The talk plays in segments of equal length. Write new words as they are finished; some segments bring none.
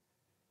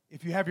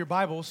If you have your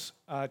Bibles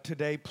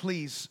today,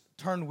 please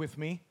turn with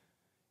me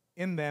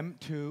in them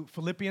to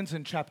Philippians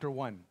in chapter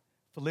 1.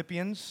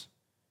 Philippians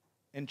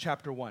in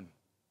chapter 1.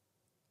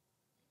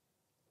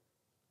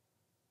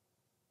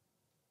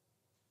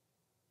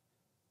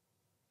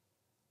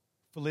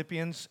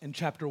 Philippians in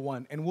chapter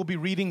 1. And we'll be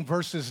reading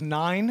verses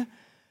 9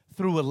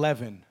 through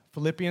 11.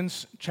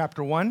 Philippians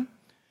chapter 1,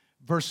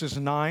 verses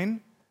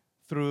 9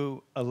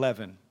 through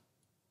 11.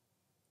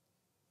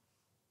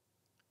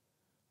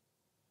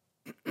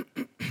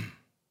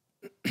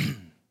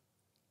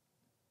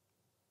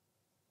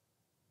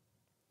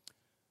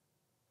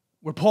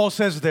 Where Paul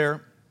says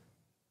there,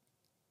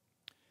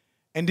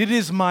 "And it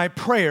is my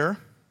prayer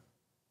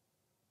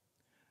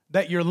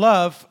that your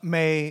love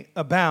may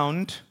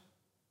abound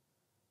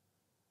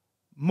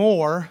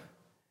more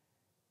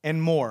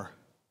and more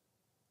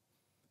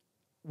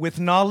with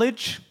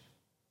knowledge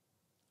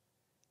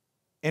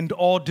and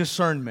all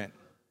discernment,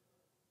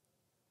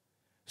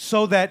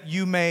 so that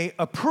you may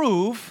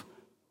approve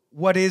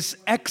what is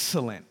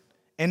excellent,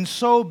 and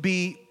so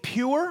be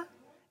pure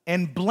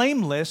and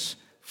blameless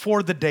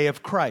for the day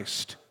of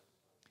Christ,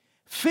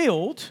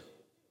 filled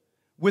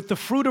with the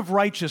fruit of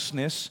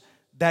righteousness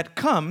that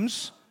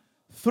comes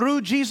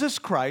through Jesus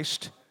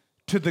Christ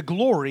to the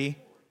glory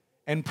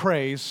and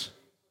praise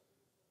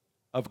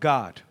of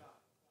God."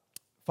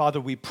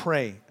 Father, we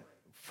pray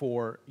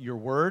for your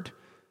word,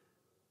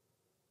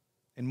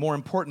 and more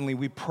importantly,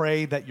 we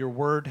pray that your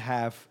word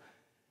have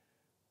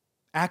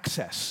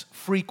access,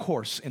 free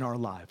course in our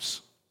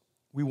lives.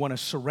 We want to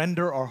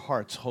surrender our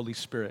hearts, Holy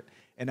Spirit,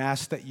 and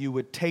ask that you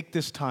would take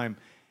this time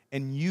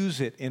and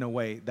use it in a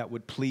way that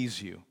would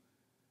please you.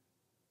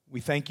 We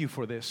thank you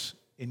for this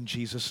in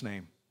Jesus'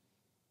 name.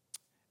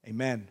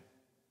 Amen.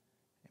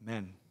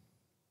 Amen.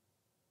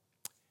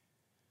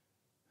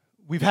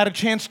 We've had a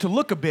chance to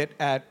look a bit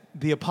at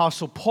the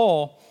Apostle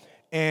Paul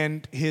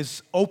and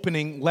his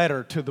opening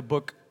letter to the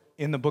book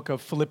in the book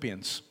of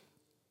Philippians.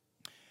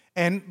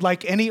 And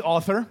like any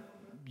author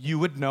you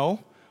would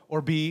know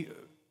or be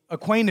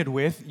acquainted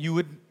with, you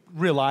would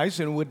realize,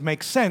 and it would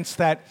make sense,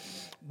 that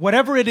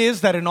whatever it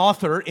is that an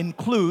author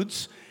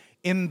includes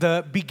in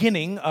the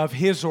beginning of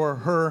his or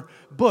her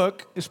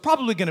book is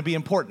probably going to be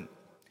important.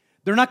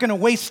 They're not going to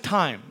waste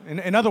time.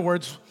 In other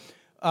words,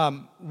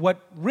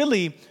 what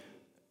really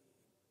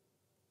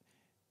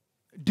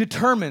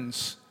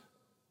determines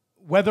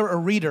whether a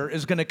reader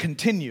is going to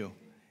continue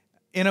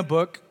in a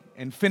book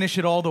and finish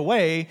it all the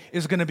way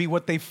is going to be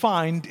what they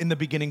find in the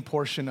beginning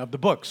portion of the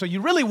book. So you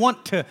really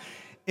want to,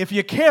 if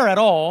you care at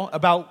all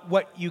about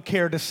what you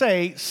care to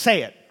say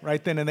it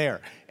right then and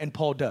there. And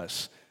Paul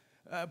does.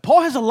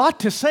 Paul has a lot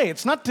to say.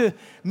 It's not to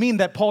mean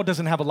that Paul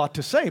doesn't have a lot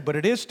to say, but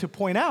it is to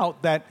point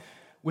out that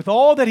with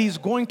all that he's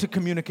going to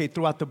communicate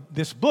throughout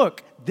this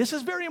book, this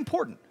is very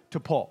important to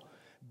Paul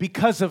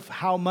because of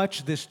how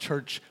much this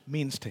church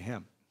means to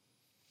him.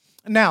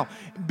 Now,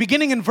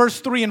 beginning in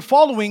verse 3 and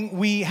following,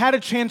 we had a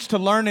chance to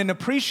learn and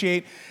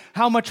appreciate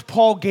how much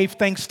Paul gave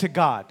thanks to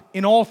God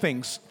in all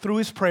things through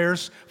his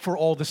prayers for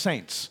all the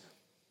saints.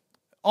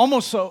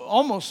 Almost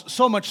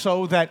so much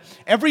so that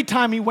every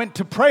time he went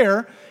to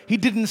prayer, he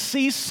didn't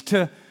cease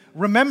to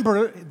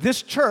remember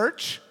this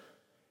church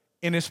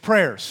in his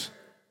prayers.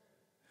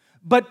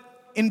 But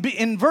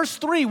in verse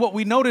 3, what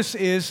we notice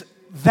is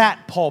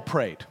that Paul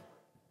prayed.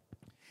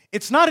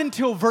 It's not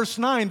until verse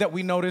 9 that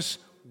we notice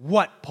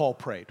what Paul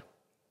prayed.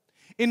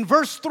 In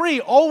verse 3,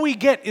 all we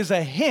get is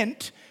a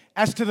hint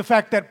as to the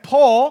fact that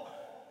Paul,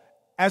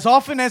 as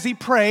often as he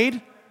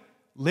prayed,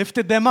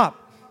 lifted them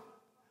up.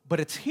 But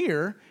it's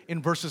here in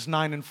verses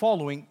 9 and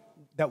following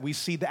that we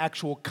see the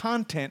actual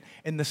content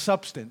and the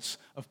substance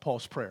of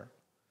Paul's prayer.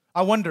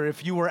 I wonder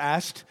if you were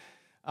asked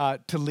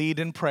to lead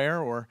in prayer,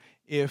 or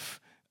if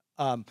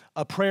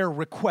a prayer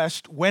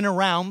request went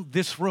around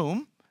this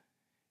room,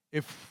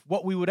 if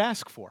what we would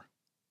ask for.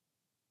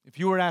 If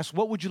you were asked,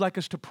 what would you like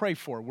us to pray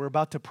for? We're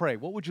about to pray.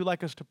 What would you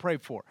like us to pray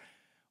for?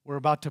 We're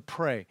about to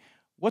pray.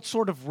 What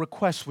sort of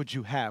requests would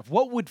you have?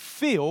 What would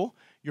fill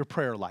your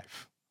prayer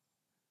life?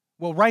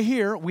 Well, right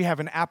here, we have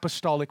an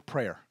apostolic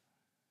prayer.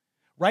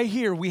 Right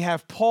here, we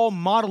have Paul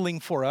modeling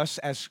for us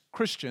as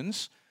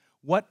Christians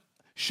what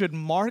should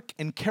mark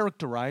and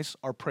characterize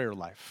our prayer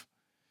life.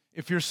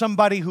 If you're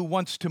somebody who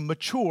wants to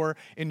mature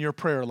in your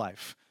prayer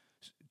life,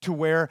 to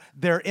where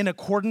they're in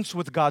accordance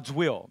with God's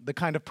will, the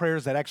kind of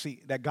prayers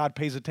that God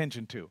pays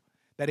attention to,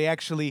 that he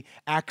actually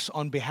acts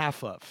on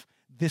behalf of.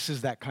 This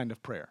is that kind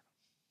of prayer.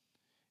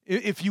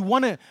 If you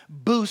want to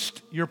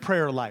boost your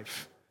prayer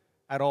life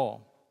at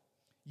all,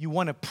 you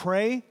want to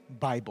pray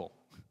Bible.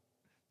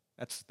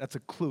 That's a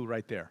clue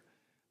right there,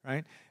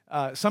 right?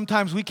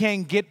 Sometimes we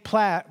can't get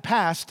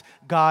past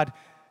God,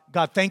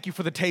 thank you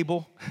for the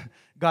table.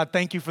 God,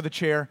 thank you for the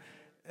chair.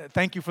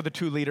 Thank you for the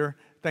 2-liter.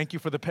 Thank you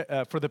for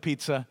the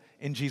pizza.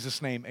 In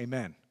Jesus' name,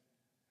 amen.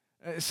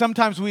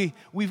 Sometimes we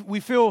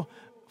feel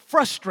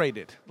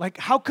frustrated. Like,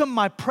 how come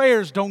my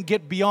prayers don't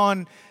get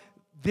beyond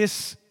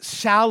this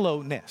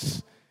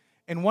shallowness?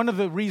 And one of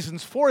the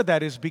reasons for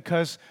that is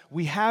because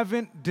we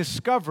haven't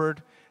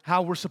discovered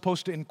how we're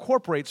supposed to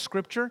incorporate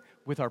Scripture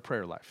with our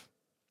prayer life.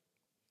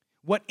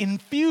 What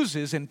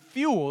infuses and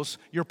fuels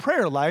your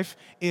prayer life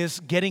is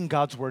getting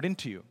God's word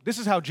into you. This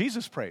is how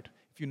Jesus prayed,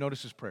 if you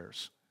notice his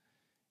prayers.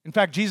 In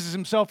fact, Jesus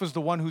himself is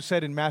the one who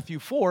said in Matthew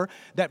 4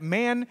 that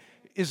man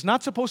is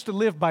not supposed to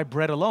live by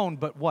bread alone,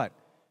 but what?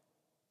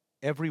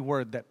 Every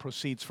word that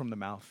proceeds from the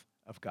mouth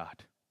of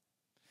God.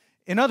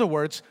 In other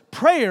words,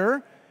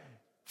 prayer,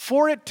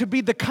 for it to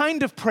be the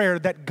kind of prayer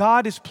that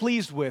God is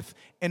pleased with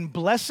and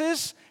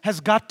blesses,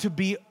 has got to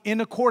be in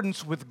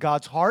accordance with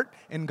God's heart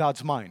and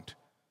God's mind.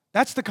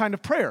 That's the kind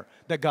of prayer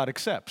that God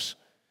accepts.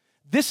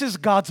 This is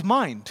God's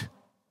mind.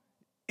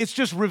 It's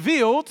just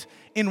revealed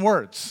in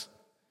words.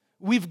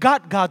 We've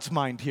got God's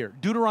mind here.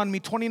 Deuteronomy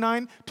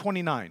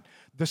 29:29.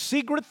 The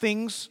secret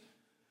things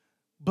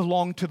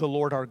belong to the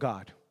Lord our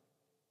God.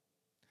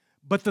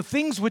 But the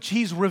things which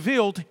he's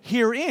revealed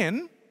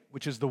herein,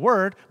 which is the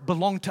word,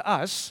 belong to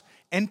us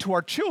and to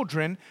our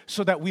children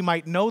so that we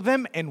might know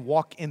them and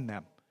walk in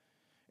them.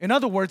 In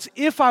other words,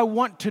 if I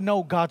want to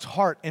know God's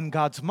heart and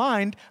God's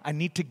mind, I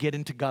need to get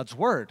into God's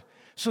word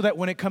so that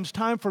when it comes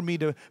time for me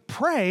to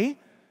pray,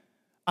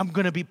 I'm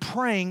going to be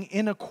praying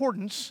in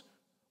accordance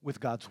with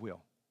God's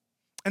will.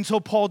 And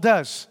so Paul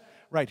does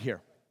right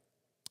here.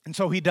 And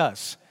so he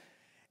does.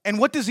 And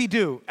what does he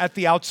do at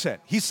the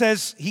outset? He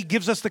says, he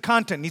gives us the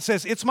content. He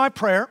says, it's my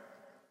prayer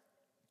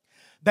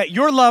that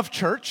your love,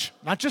 church,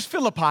 not just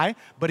Philippi,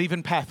 but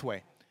even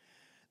Pathway,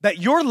 that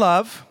your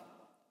love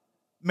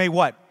may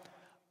what?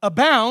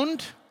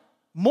 Abound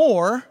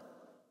more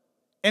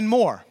and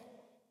more.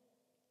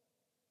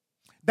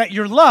 That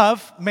your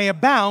love may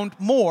abound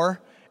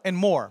more and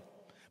more.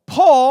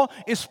 Paul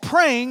is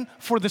praying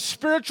for the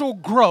spiritual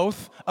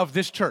growth of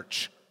this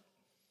church.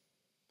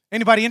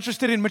 Anybody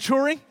interested in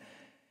maturing?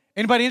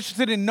 Anybody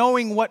interested in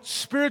knowing what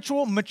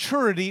spiritual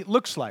maturity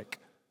looks like?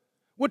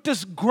 What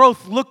does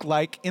growth look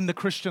like in the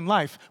Christian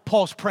life?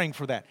 Paul's praying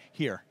for that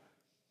here.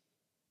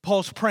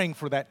 Paul's praying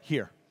for that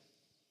here.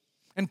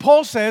 And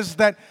Paul says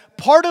that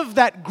part of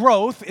that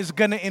growth is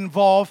going to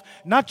involve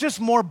not just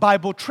more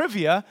Bible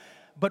trivia,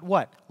 but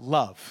what?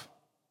 Love.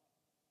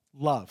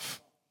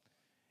 Love.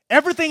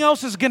 Everything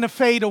else is going to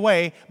fade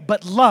away,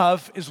 but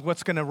love is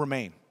what's going to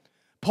remain.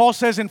 Paul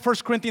says in 1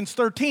 Corinthians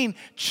 13,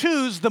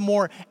 choose the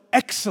more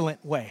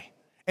excellent way.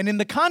 And in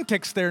the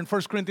context there in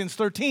 1 Corinthians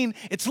 13,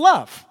 it's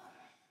love.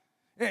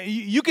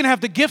 You can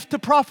have the gift to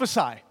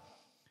prophesy.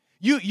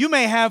 You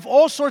may have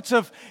all sorts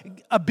of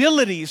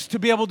abilities to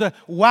be able to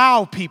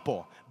wow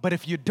people. But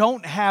if you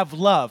don't have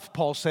love,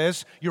 Paul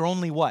says, you're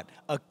only what?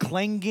 A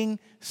clanging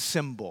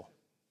cymbal.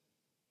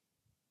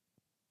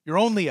 You're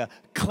only a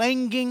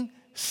clanging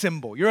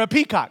cymbal. You're a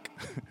peacock,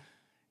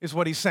 is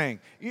what he's saying.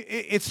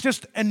 It's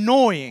just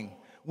annoying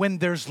when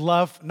there's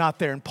love not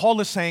there. And Paul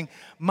is saying,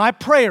 my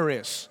prayer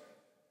is,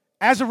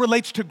 as it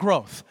relates to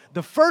growth,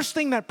 the first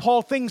thing that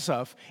Paul thinks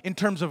of in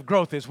terms of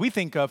growth is we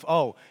think of,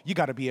 oh, you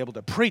got to be able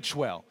to preach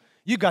well.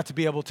 You got to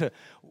be able to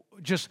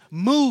just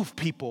move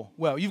people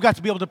well. You've got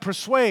to be able to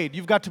persuade.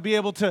 You've got to be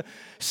able to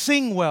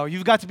sing well.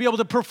 You've got to be able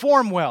to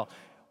perform well.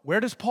 Where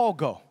does Paul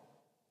go?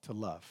 To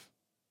love.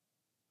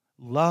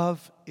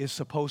 Love is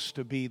supposed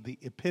to be the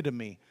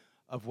epitome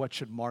of what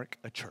should mark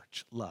a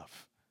church.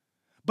 Love.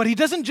 But he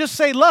doesn't just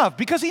say love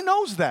because he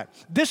knows that.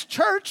 This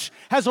church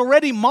has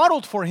already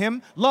modeled for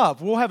him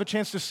love. We'll have a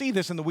chance to see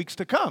this in the weeks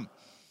to come.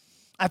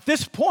 At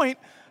this point,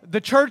 the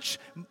church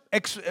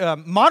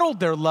modeled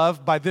their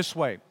love by this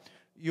way.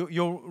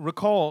 You'll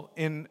recall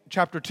in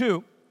chapter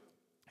 2,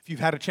 if you've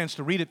had a chance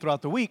to read it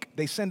throughout the week,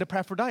 they send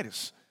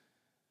Epaphroditus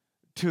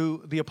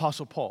to the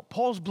Apostle Paul.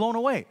 Paul's blown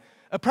away.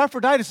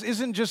 Epaphroditus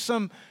isn't just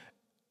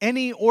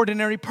any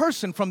ordinary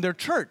person from their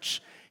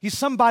church. He's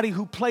somebody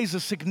who plays a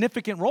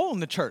significant role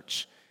in the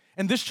church.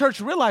 And this church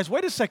realized,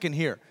 wait a second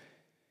here.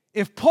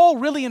 If Paul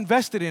really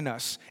invested in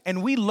us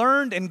and we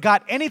learned and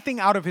got anything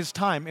out of his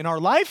time in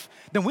our life,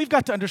 then we've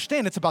got to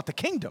understand it's about the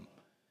kingdom.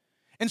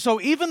 And so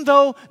even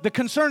though the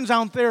concerns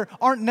out there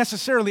aren't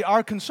necessarily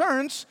our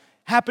concerns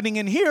happening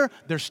in here,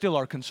 they're still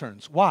our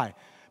concerns. Why?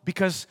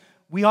 Because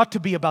we ought to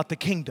be about the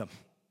kingdom.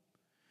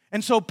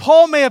 And so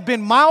Paul may have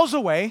been miles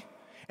away,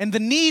 and the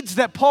needs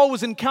that Paul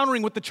was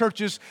encountering with the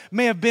churches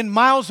may have been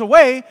miles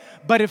away,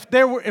 but if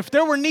there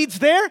were needs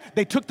there,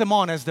 they took them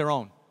on as their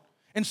own.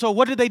 And so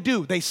what did they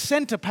do? They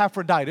sent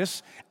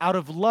Epaphroditus out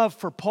of love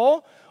for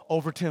Paul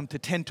over to him to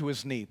tend to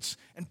his needs.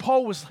 And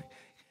Paul was like,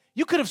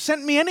 you could have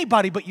sent me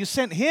anybody, but you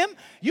sent him?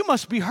 You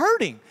must be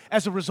hurting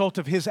as a result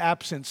of his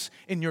absence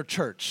in your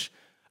church.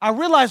 I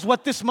realized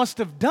what this must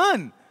have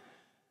done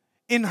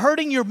in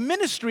hurting your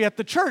ministry at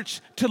the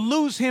church to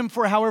lose him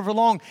for however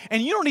long.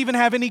 And you don't even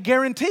have any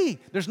guarantee.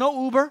 There's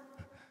no Uber.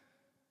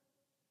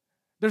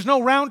 There's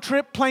no round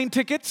trip plane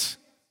tickets.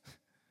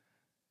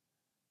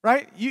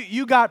 Right?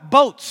 You got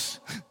boats.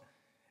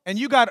 And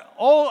you got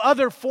all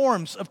other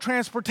forms of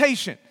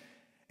transportation.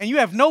 And you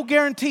have no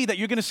guarantee that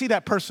you're going to see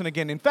that person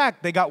again. In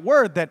fact, they got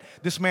word that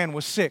this man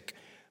was sick.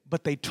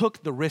 But they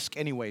took the risk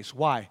anyways.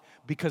 Why?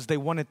 Because they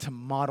wanted to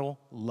model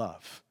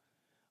love.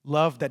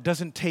 Love that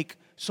doesn't take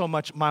so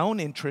much my own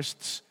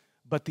interests,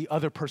 but the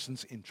other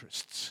person's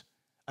interests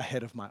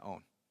ahead of my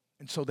own.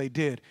 And so they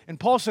did. And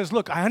Paul says,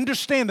 look, I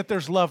understand that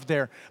there's love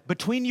there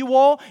between you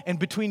all and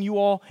between you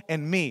all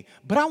and me.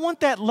 But I want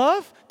that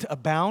love to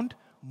abound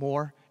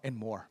more and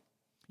more.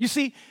 You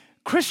see,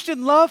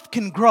 Christian love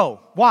can grow.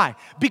 Why?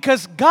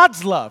 Because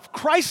God's love,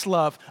 Christ's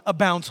love,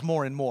 abounds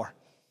more and more.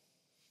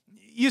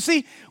 You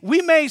see,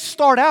 we may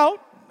start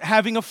out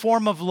having a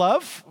form of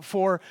love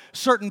for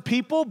certain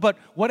people, but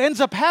what ends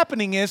up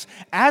happening is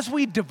as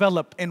we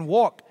develop and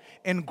walk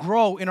and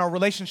grow in our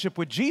relationship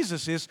with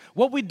Jesus is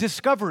what we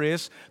discover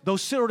is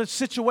those sort of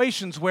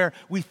situations where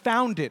we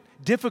found it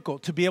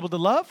difficult to be able to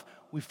love,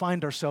 we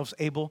find ourselves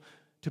able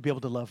to be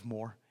able to love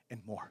more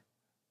and more.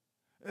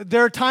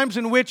 There are times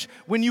in which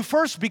when you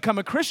first become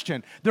a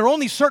Christian, there are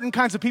only certain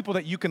kinds of people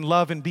that you can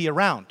love and be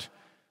around.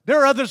 There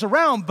are others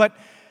around, but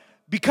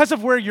because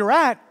of where you're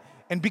at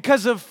and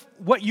because of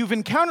what you've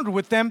encountered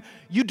with them,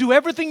 you do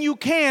everything you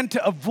can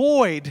to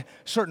avoid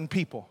certain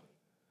people.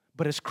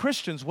 But as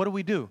Christians, what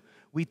do?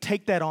 We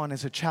take that on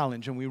as a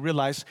challenge and we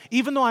realize,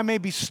 even though I may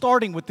be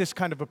starting with this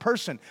kind of a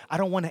person, I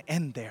don't want to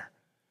end there.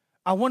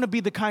 I want to be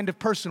the kind of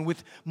person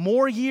with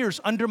more years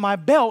under my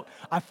belt,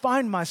 I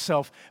find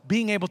myself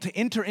being able to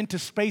enter into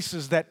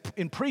spaces that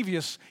in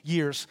previous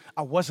years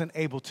I wasn't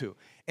able to.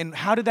 And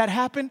how did that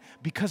happen?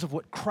 Because of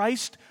what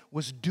Christ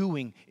was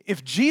doing.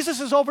 If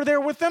Jesus is over there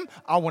with them,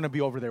 I want to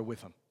be over there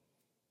with them.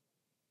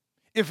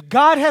 If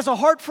God has a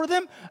heart for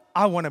them,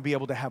 I want to be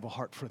able to have a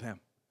heart for them.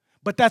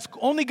 But that's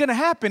only going to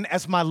happen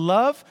as my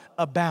love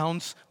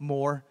abounds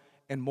more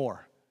and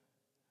more.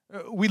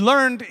 We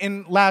learned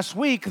in last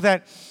week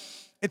that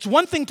it's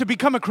one thing to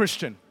become a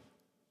Christian,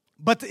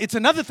 but it's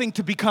another thing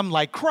to become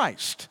like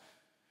Christ.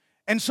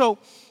 And so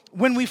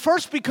when we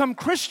first become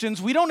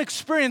Christians, we don't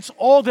experience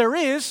all there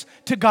is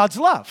to God's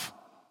love.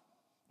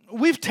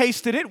 We've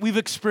tasted it, we've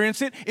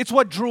experienced it. It's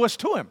what drew us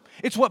to Him.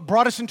 It's what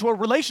brought us into a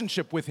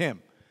relationship with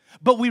Him.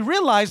 But we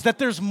realize that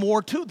there's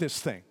more to this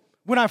thing.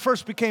 When I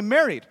first became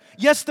married,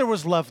 yes, there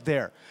was love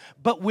there.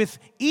 But with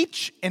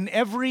each and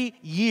every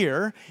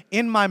year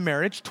in my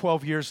marriage,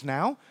 12 years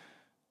now,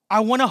 I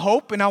want to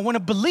hope and I want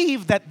to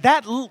believe that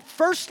that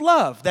first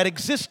love that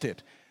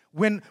existed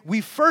when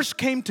we first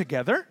came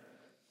together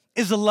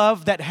is a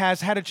love that has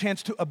had a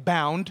chance to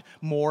abound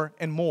more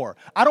and more.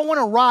 I don't want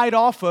to ride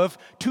off of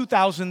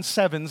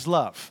 2007's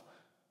love.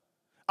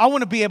 I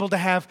want to be able to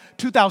have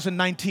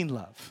 2019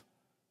 love.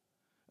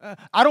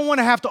 I don't want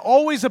to have to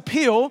always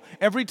appeal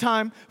every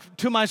time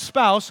to my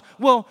spouse.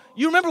 Well,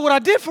 you remember what I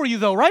did for you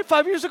though, right?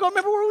 5 years ago,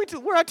 remember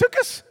where I took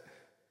us?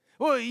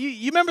 Well,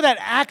 you remember that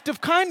act of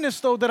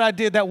kindness though that I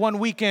did that one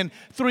weekend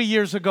 3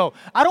 years ago.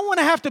 I don't want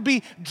to have to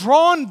be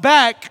drawn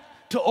back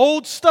to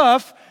old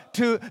stuff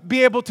to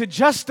be able to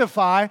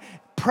justify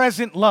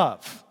present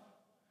love.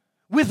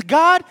 With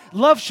God,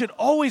 love should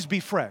always be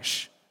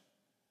fresh.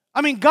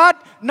 I mean, God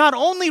not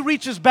only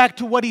reaches back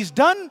to what He's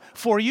done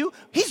for you,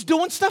 He's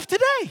doing stuff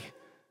today.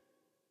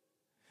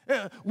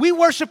 We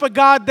worship a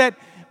God that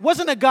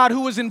wasn't a God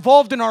who was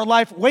involved in our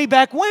life way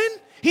back when.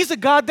 He's a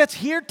God that's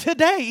here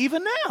today,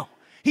 even now.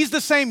 He's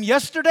the same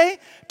yesterday,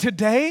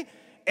 today,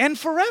 and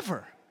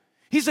forever.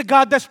 He's a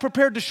God that's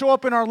prepared to show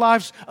up in our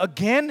lives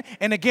again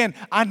and again.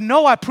 I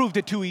know I proved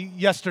it to you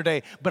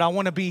yesterday, but I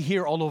want to be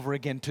here all over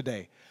again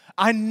today.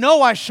 I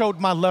know I showed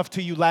my love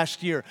to you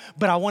last year,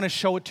 but I want to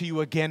show it to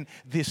you again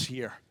this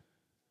year.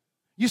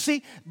 You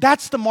see,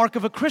 that's the mark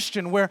of a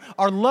Christian, where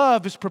our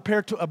love is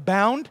prepared to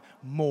abound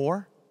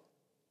more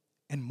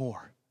and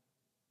more.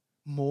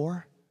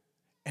 More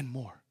and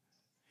more.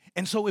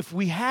 And so if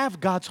we have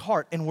God's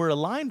heart and we're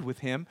aligned with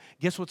Him,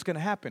 guess what's going to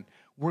happen?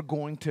 We're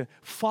going to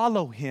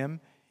follow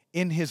Him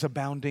in His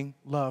abounding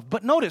love.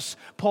 But notice,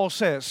 Paul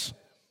says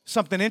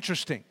something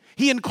interesting.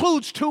 He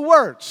includes two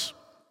words.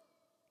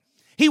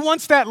 He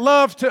wants that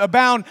love to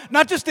abound,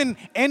 not just in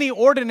any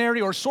ordinary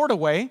or sort of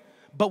way,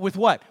 but with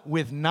what?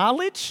 With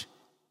knowledge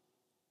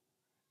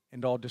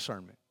and all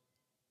discernment.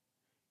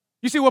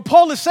 You see, what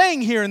Paul is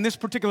saying here in this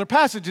particular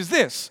passage is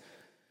this.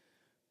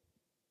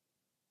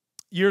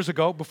 Years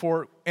ago,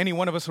 before any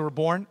one of us were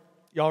born,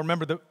 y'all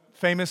remember the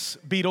famous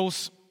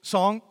Beatles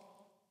song?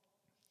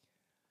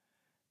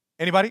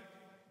 Anybody?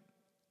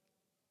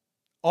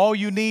 All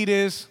you need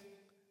is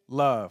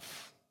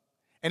love.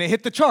 And it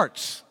hit the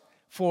charts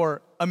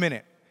for a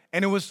minute.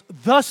 And it was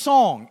the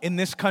song in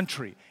this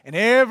country. And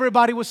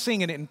everybody was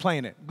singing it and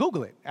playing it.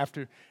 Google it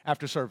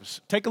after service.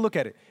 Take a look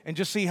at it and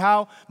just see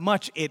how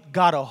much it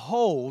got a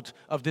hold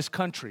of this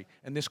country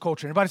and this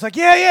culture. Everybody's like,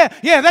 yeah,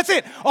 that's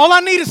it. All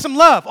I need is some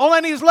love. All I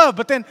need is love.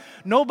 But then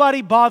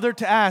nobody bothered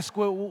to ask,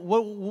 well,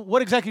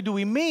 what exactly do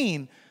we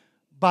mean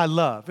by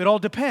love? It all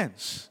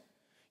depends.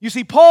 You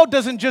see, Paul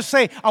doesn't just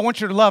say, I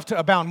want your love to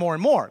abound more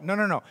and more.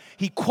 No.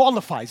 He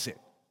qualifies it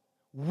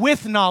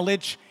with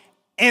knowledge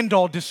and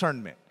all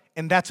discernment.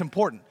 And that's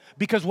important,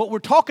 because what we're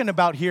talking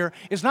about here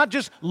is not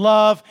just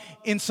love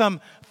in some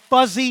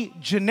fuzzy,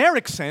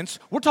 generic sense.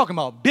 We're talking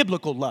about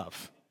biblical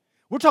love.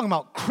 We're talking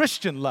about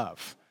Christian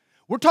love.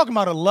 We're talking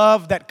about a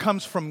love that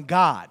comes from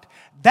God.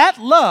 That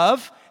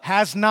love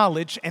has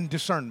knowledge and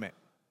discernment.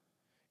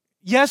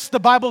 Yes, the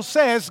Bible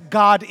says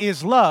God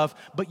is love,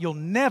 but you'll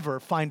never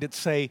find it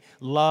say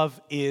love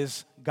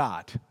is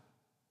God.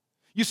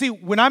 You see,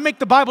 when I make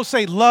the Bible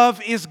say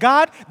love is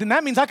God, then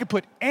that means I could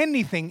put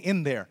anything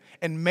in there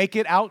and make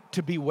it out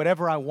to be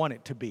whatever I want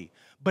it to be.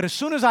 But as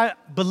soon as I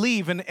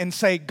believe and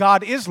say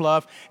God is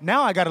love,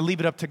 now I got to leave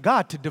it up to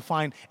God to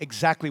define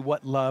exactly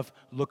what love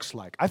looks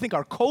like. I think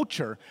our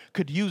culture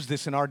could use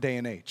this in our day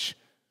and age.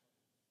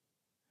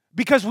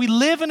 Because we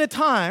live in a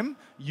time,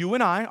 you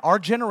and I, our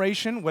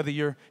generation, whether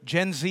you're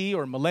Gen Z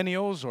or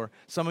millennials or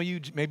some of you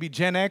maybe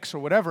Gen X or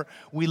whatever,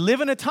 we live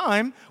in a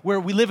time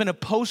where we live in a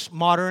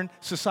postmodern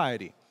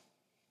society.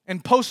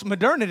 And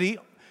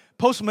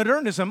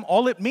postmodernism,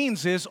 all it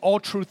means is all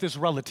truth is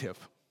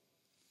relative.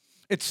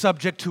 It's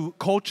subject to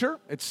culture,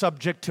 it's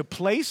subject to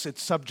place,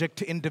 it's subject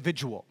to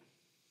individual.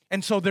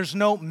 And so there's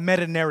no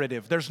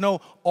meta-narrative, there's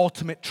no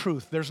ultimate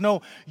truth, there's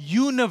no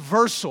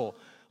universal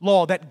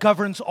law that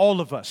governs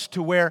all of us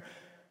to where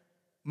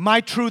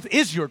my truth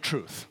is your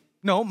truth.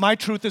 No, my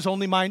truth is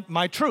only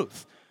my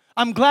truth.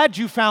 I'm glad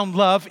you found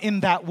love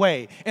in that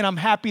way, and I'm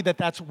happy that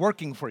that's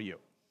working for you.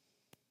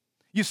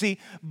 You see,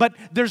 but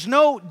there's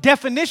no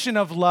definition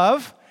of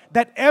love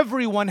that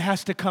everyone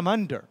has to come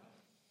under.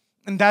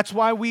 And that's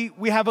why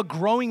we have a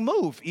growing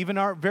move, even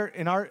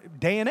in our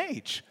day and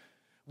age,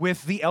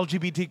 with the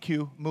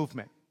LGBTQ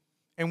movement.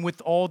 And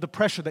with all the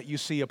pressure that you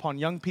see upon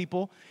young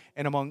people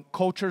and among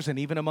cultures and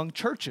even among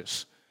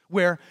churches,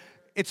 where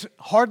it's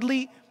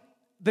hardly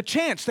the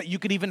chance that you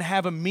could even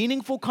have a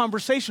meaningful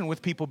conversation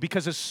with people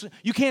because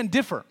you can't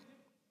differ.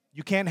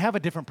 You can't have a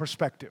different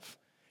perspective.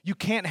 You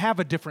can't have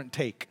a different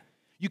take.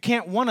 You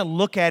can't want to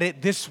look at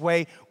it this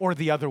way or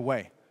the other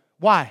way.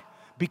 Why?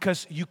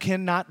 Because you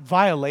cannot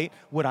violate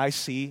what I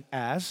see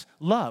as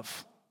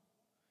love.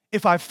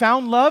 If I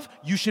found love,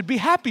 you should be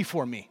happy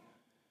for me,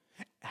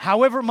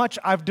 however much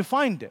I've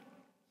defined it.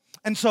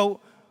 And so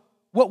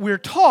what we're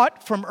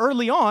taught from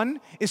early on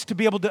is to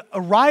be able to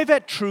arrive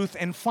at truth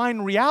and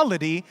find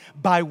reality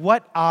by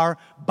what our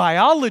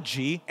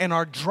biology and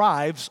our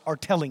drives are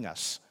telling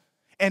us.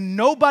 And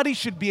nobody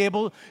should be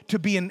able to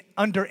be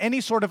under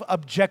any sort of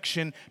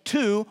objection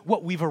to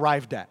what we've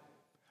arrived at.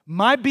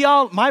 My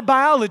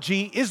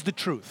biology is the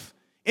truth.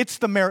 It's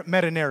the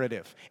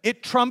meta-narrative.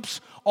 It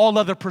trumps all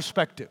other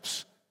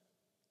perspectives.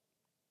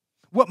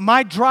 What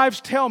my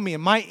drives tell me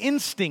and my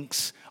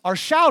instincts are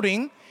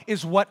shouting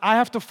is what I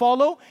have to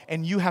follow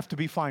and you have to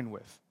be fine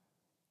with.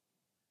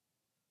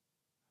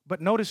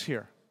 But notice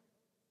here,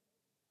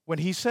 when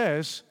he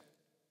says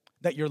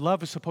that your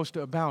love is supposed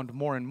to abound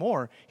more and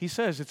more, he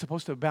says it's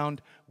supposed to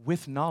abound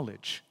with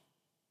knowledge.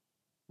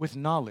 With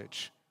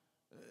knowledge.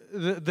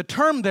 The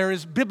term there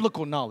is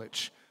biblical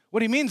knowledge.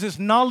 What he means is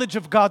knowledge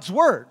of God's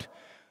word.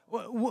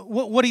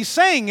 What he's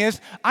saying is,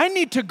 I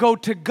need to go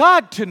to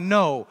God to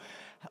know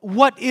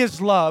what is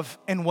love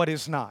and what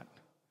is not.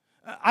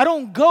 I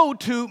don't go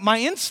to my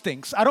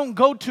instincts. I don't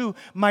go to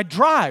my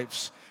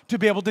drives to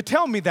be able to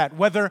tell me that.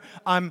 Whether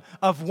I'm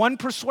of one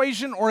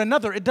persuasion or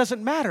another, it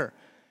doesn't matter.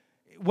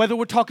 Whether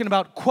we're talking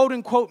about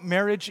quote-unquote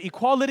marriage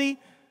equality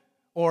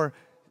or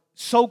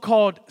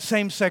so-called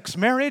same-sex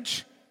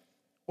marriage,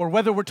 or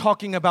whether we're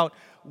talking about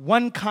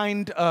one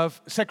kind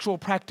of sexual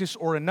practice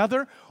or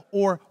another,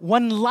 or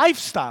one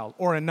lifestyle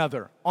or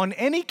another, on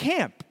any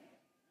camp,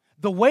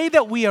 the way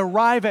that we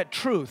arrive at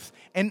truth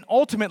and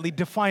ultimately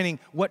defining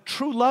what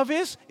true love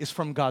is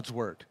from God's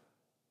word.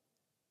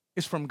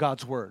 Is from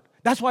God's word.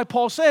 That's why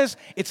Paul says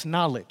it's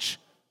knowledge,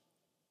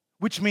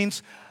 which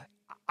means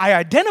I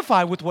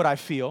identify with what I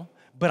feel,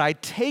 but I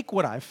take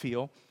what I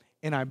feel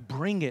and I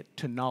bring it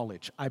to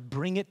knowledge. I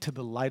bring it to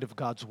the light of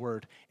God's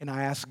word. And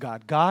I ask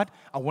God,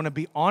 I want to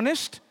be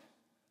honest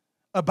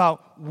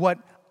about what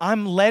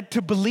I'm led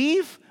to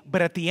believe,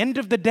 but at the end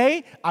of the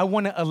day, I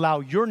want to allow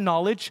your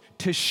knowledge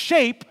to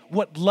shape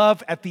what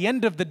love at the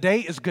end of the day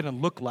is going to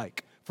look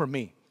like for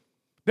me.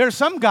 There are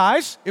some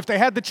guys, if they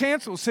had the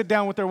chance, will sit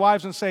down with their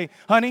wives and say,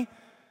 honey,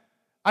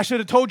 I should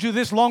have told you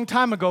this long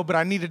time ago, but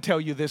I need to tell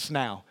you this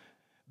now.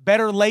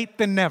 Better late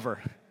than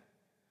never.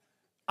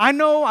 I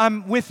know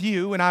I'm with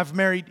you and I've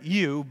married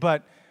you,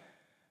 but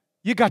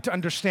you got to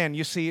understand,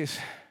 you see,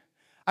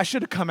 I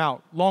should have come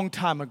out long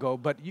time ago,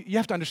 but you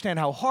have to understand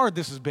how hard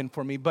this has been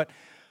for me. But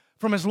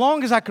from as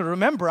long as I could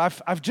remember,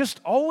 I've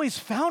just always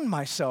found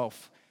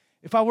myself,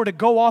 if I were to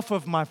go off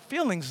of my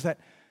feelings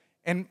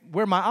and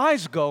where my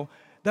eyes go,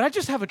 that I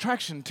just have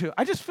attraction to.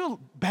 I just feel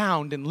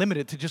bound and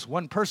limited to just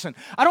one person.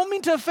 I don't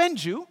mean to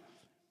offend you,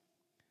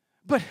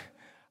 but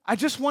I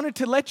just wanted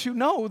to let you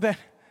know that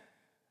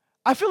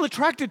I feel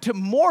attracted to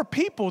more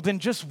people than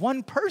just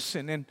one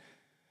person. And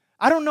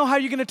I don't know how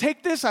you're going to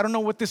take this. I don't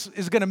know what this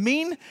is going to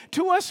mean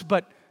to us,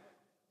 but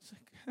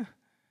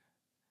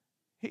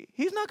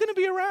he's not going to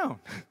be around.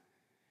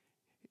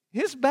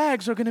 His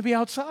bags are going to be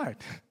outside.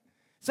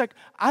 It's like,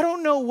 I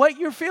don't know what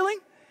you're feeling,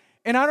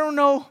 and I don't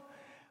know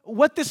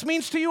what this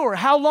means to you or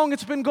how long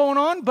it's been going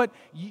on, but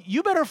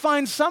you better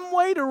find some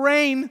way to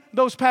rein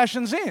those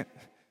passions in.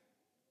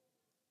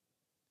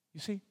 You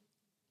see?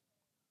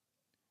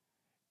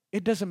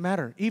 It doesn't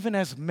matter, even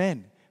as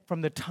men,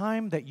 from the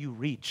time that you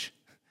reach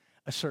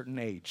a a certain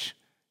age,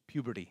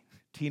 puberty,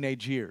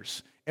 teenage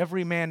years,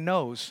 every man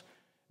knows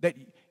that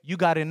you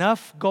got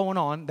enough going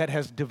on that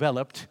has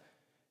developed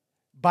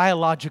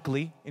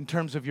biologically in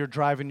terms of your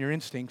drive and your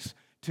instincts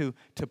to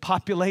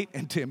populate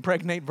and to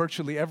impregnate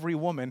virtually every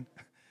woman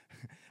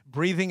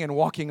breathing and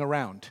walking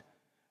around.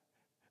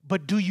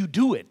 But do you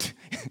do it?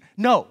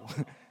 No.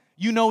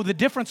 You know the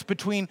difference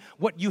between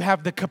what you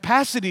have the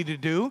capacity to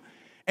do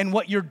and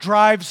what your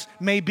drives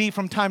may be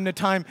from time to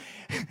time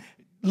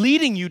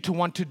leading you to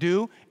want to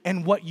do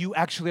and what you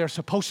actually are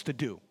supposed to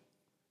do.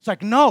 It's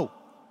like, no.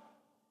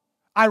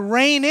 I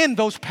rein in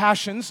those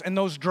passions and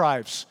those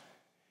drives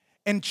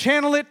and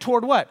channel it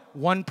toward what?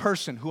 One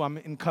person who I'm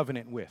in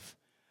covenant with.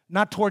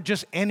 Not toward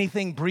just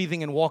anything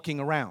breathing and walking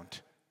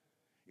around.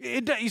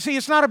 You see,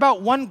 it's not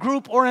about one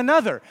group or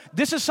another.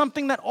 This is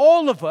something that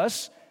all of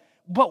us,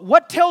 but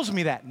what tells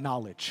me that?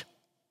 Knowledge.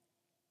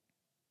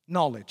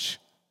 Knowledge.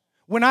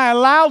 When I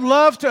allow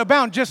love to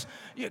abound,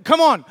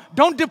 come on,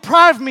 don't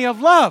deprive me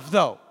of love,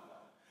 though.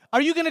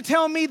 Are you going to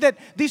tell me that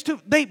these two,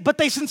 but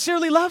they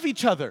sincerely love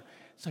each other?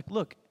 It's like,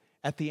 look,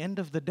 at the end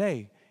of the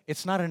day,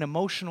 it's not an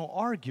emotional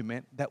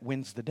argument that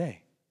wins the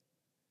day.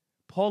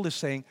 Paul is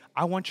saying,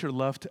 I want your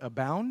love to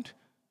abound.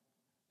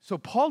 So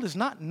Paul is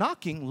not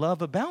knocking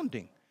love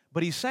abounding,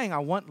 but he's saying, I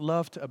want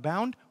love to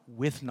abound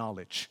with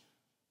knowledge.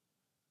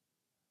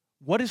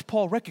 What is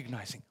Paul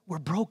recognizing? We're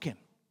broken.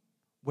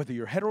 Whether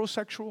you're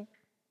heterosexual,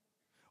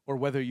 or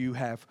whether you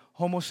have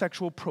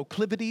homosexual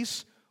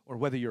proclivities, or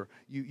whether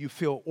you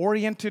feel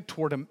oriented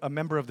toward a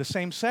member of the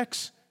same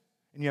sex,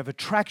 and you have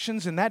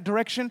attractions in that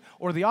direction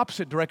or the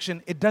opposite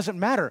direction, it doesn't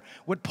matter.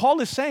 What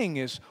Paul is saying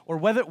is, or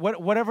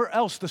whatever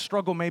else the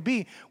struggle may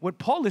be, what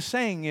Paul is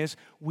saying is,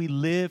 we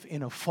live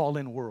in a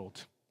fallen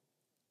world.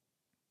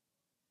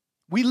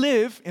 We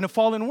live in a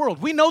fallen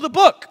world. We know the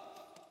book,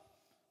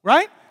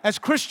 right? As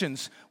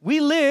Christians,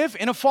 we live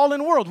in a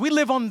fallen world. We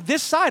live on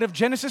this side of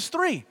Genesis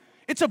 3.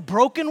 It's a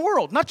broken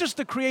world, not just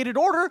the created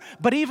order,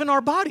 but even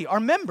our body, our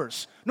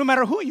members, no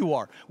matter who you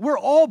are. We're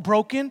all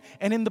broken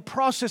and in the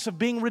process of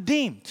being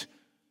redeemed.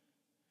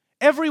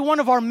 Every one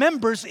of our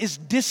members is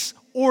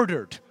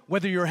disordered,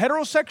 whether you're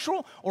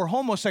heterosexual or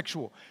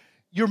homosexual.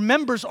 Your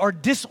members are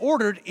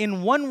disordered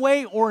in one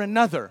way or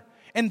another.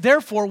 And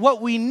therefore,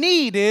 what we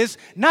need is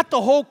not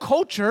the whole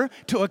culture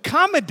to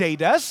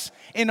accommodate us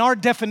in our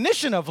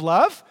definition of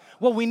love.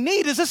 What we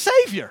need is a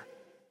Savior.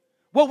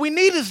 What we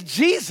need is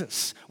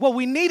Jesus. What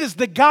we need is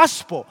the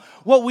gospel.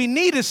 What we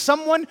need is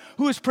someone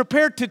who is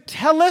prepared to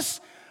tell us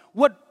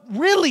what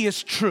really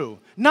is true,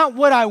 not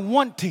what I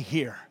want to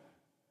hear.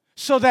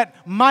 So that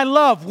my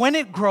love, when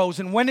it grows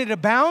and when it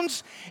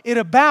abounds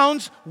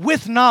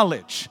with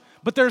knowledge.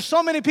 But there are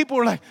so many people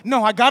who are like,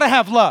 no, I gotta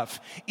have love.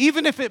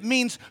 Even if it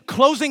means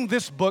closing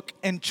this book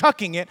and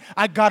chucking it,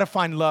 I gotta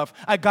find love.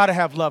 I gotta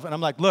have love. And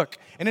I'm like, look,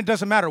 and it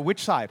doesn't matter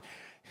which side.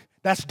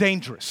 That's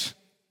dangerous.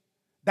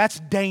 That's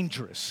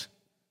dangerous.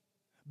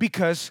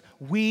 Because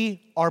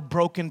we are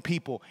broken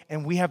people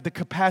and we have the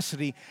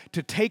capacity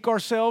to take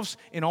ourselves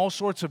in all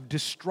sorts of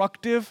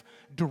destructive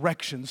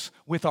directions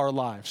with our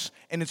lives.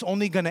 And it's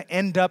only going to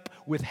end up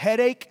with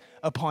headache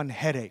upon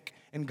headache.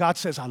 And God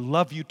says, I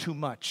love you too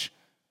much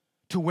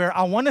to where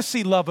I want to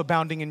see love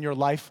abounding in your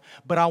life,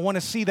 but I want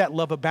to see that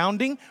love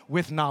abounding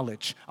with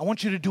knowledge. I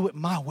want you to do it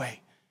my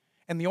way.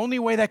 And the only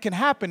way that can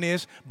happen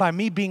is by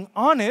me being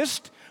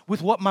honest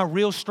with what my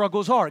real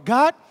struggles are.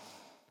 God,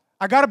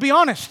 I got to be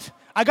honest.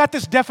 I got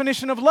this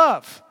definition of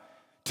love.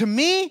 To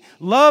me,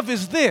 love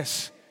is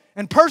this.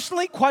 And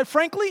personally, quite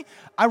frankly,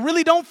 I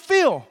really don't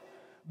feel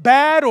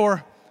bad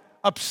or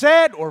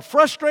upset or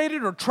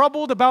frustrated or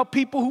troubled about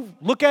people who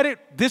look at it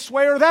this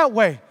way or that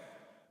way.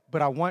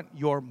 But I want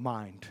your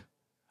mind.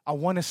 I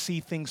want to see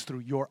things through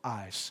your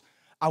eyes.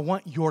 I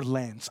want your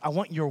lens. I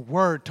want your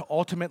word to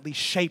ultimately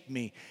shape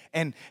me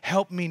and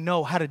help me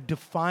know how to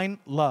define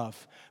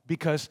love.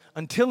 Because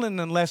until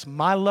and unless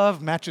my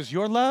love matches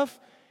your love,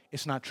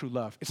 it's not true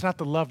love. It's not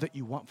the love that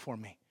you want for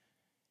me.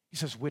 He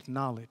says, with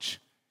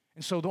knowledge.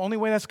 And so the only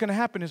way that's going to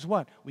happen is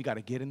what? We got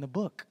to get in the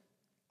book.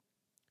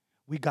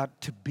 We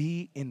got to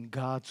be in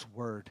God's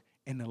word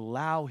and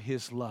allow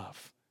his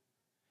love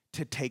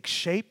to take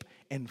shape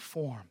and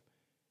form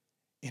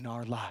in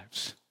our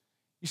lives.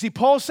 You see,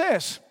 Paul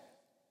says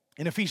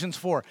in Ephesians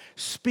 4,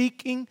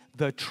 speaking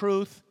the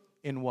truth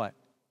in what?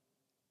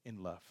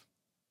 In love.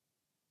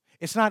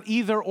 It's not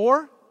either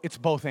or, it's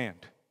both and.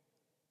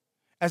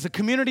 As a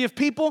community of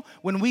people,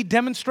 when we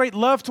demonstrate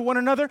love to one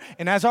another,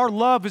 and as our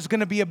love is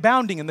going to be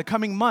abounding in the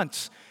coming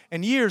months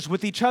and years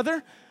with each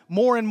other,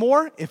 more and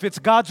more, if it's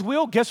God's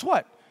will, guess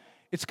what?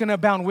 It's going to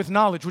abound with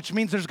knowledge, which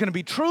means there's going to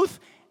be truth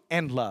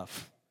and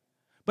love.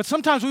 But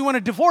sometimes we want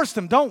to divorce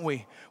them, don't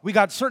we? We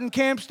got certain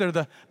camps,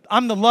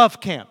 I'm the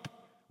love camp,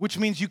 which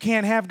means you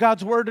can't have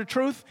God's word or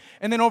truth.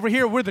 And then over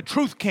here, we're the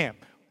truth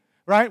camp,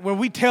 right? Where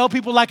we tell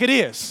people like it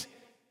is.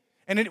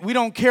 And we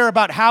don't care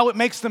about how it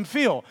makes them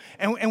feel.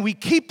 And we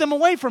keep them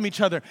away from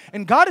each other.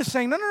 And God is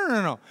saying,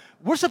 no.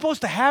 We're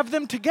supposed to have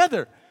them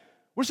together.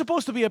 We're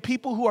supposed to be a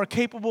people who are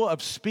capable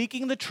of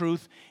speaking the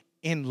truth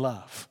in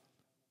love.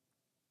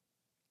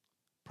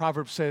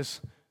 Proverbs says,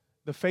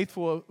 The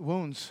faithful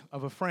wounds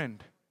of a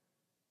friend.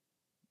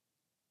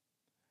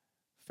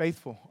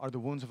 Faithful are the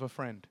wounds of a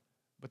friend,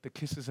 but the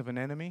kisses of an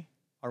enemy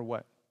are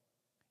what?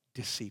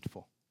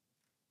 Deceitful.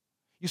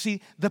 You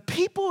see, the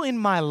people in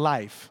my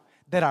life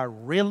that I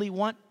really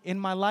want in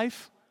my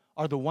life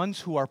are the ones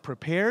who are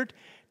prepared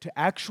to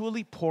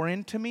actually pour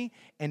into me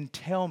and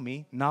tell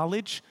me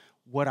knowledge,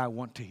 what I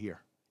want to hear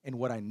and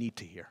what I need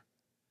to hear.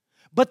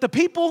 But the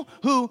people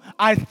who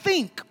I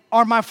think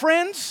are my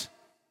friends,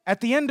 at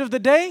the end of the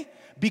day,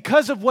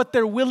 because of what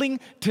they're willing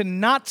to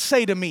not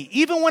say to me,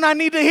 even when I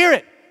need to hear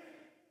it,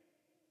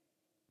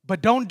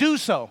 but don't do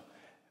so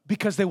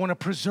because they want to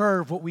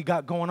preserve what we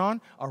got going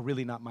on, are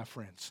really not my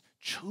friends.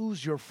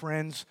 Choose your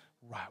friends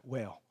right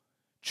well.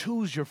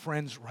 Choose your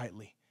friends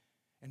rightly.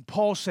 And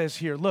Paul says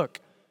here, look,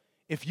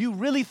 if you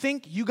really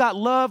think you got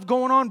love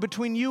going on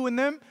between you and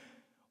them,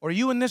 or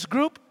you and this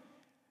group,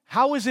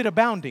 how is it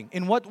abounding?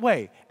 In what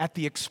way? At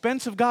the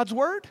expense of God's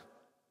word?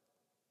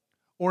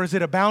 Or is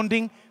it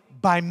abounding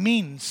by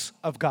means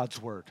of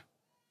God's word?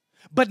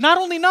 But not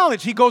only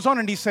knowledge, he goes on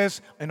and he says,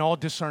 in all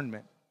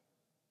discernment.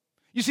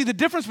 You see, the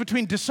difference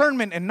between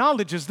discernment and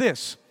knowledge is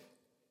this.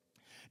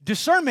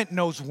 Discernment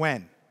knows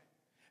when.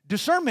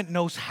 Discernment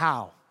knows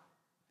how.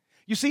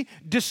 You see,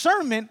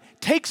 discernment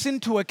takes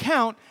into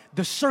account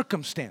the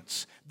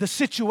circumstance, the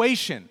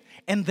situation,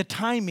 and the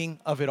timing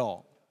of it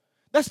all.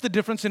 That's the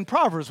difference in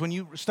Proverbs. When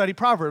you study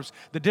Proverbs,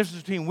 the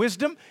difference between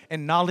wisdom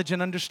and knowledge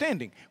and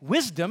understanding.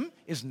 Wisdom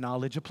is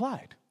knowledge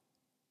applied.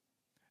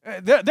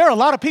 There are a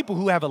lot of people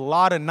who have a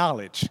lot of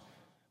knowledge,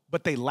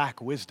 but they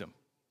lack wisdom.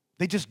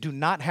 They just do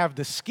not have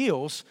the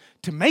skills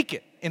to make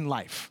it in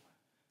life.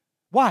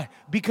 Why?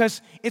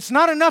 Because it's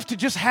not enough to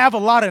just have a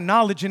lot of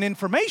knowledge and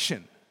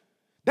information.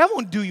 That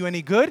won't do you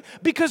any good,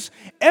 because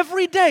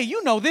every day,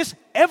 you know this,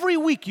 every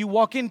week you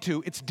walk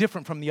into, it's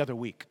different from the other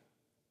week.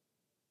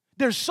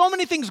 There's so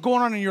many things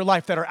going on in your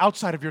life that are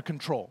outside of your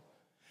control.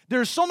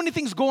 There's so many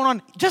things going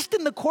on just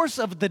in the course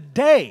of the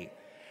day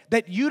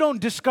that you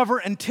don't discover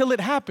until it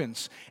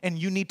happens, and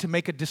you need to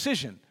make a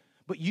decision.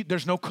 But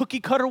there's no cookie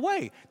cutter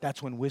way.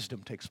 That's when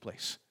wisdom takes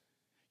place.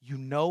 You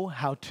know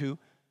how to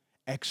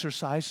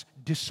exercise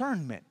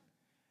discernment.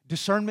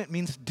 Discernment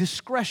means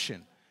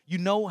discretion. You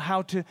know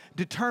how to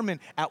determine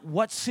at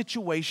what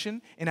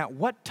situation and at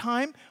what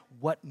time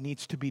what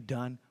needs to be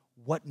done,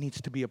 what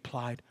needs to be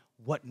applied,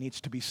 what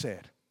needs to be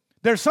said.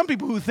 There are some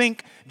people who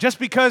think just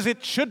because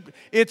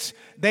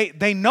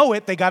they know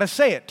it, they got to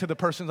say it to the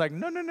person. Like,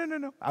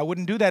 no. I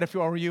wouldn't do that if I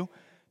were you.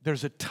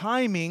 There's a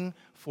timing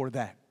for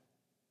that.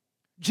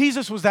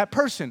 Jesus was that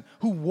person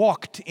who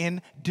walked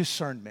in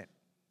discernment.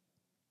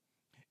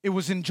 It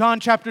was in John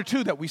chapter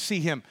 2 that we see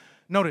him.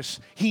 Notice,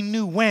 he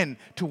knew when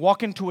to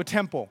walk into a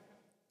temple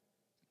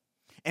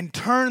and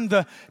turn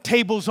the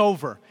tables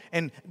over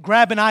and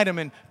grab an item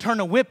and turn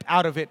a whip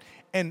out of it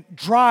and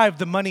drive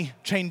the money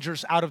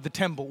changers out of the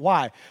temple.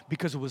 Why?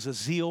 Because it was a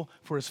zeal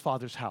for his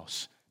Father's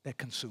house that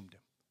consumed him.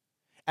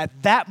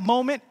 At that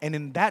moment and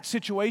in that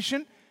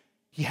situation,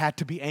 he had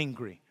to be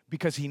angry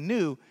because he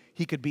knew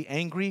he could be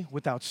angry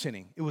without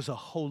sinning. It was a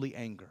holy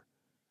anger.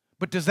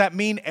 But does that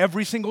mean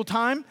every single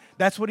time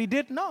that's what he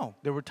did? No.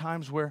 There were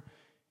times where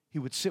he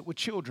would sit with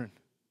children.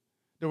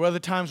 There were other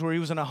times where he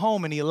was in a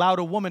home and he allowed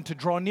a woman to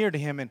draw near to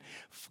him and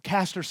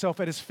cast herself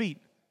at his feet.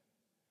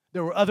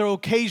 There were other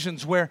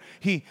occasions where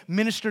he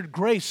ministered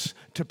grace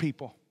to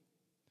people.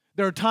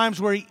 There are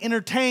times where he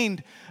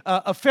entertained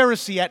a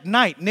Pharisee at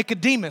night,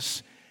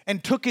 Nicodemus,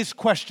 and took his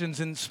questions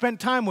and spent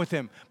time with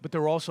him. But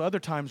there were also other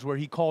times where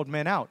he called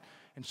men out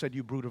and said,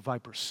 "You brood of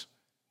vipers.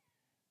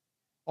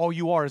 All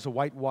you are is a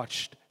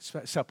whitewashed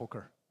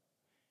sepulcher."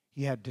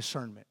 He had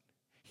discernment.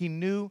 He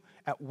knew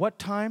at what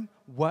time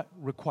what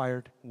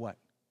required what.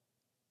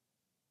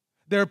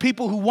 There are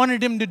people who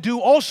wanted him to do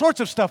all sorts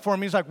of stuff for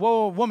him. He's like,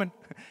 "Whoa, woman,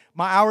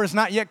 my hour has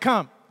not yet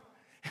come."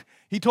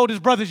 He told his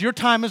brothers, "Your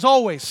time is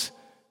always."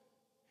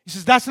 He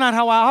says, "That's not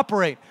how I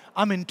operate.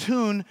 I'm in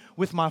tune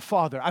with my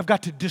Father. I've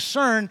got to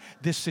discern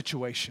this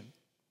situation."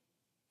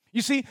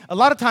 You see, a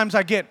lot of times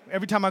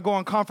every time I go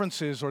on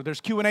conferences or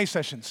there's Q&A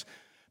sessions,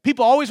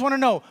 people always want to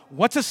know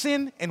what's a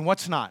sin and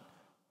what's not.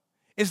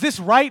 Is this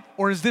right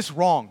or is this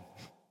wrong?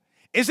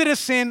 Is it a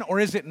sin or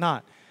is it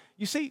not?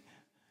 You see,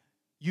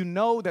 you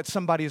know that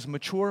somebody is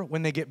mature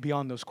when they get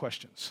beyond those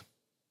questions.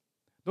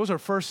 Those are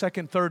first,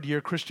 second, third year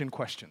Christian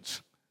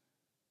questions.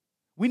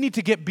 We need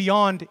to get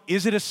beyond,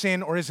 is it a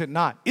sin or is it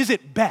not? Is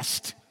it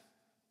best?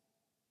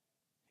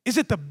 Is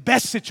it the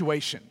best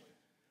situation?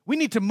 We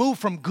need to move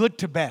from good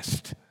to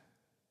best.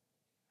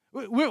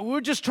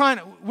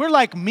 We're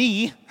like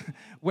me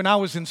when I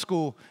was in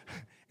school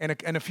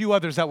and a few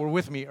others that were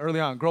with me early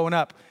on growing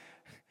up,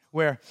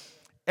 where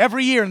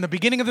every year in the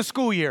beginning of the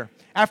school year,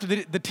 after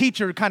the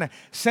teacher kind of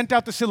sent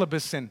out the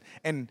syllabus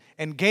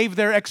and gave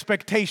their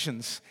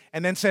expectations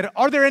and then said,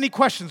 "Are there any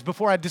questions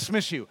before I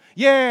dismiss you?"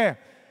 Yeah.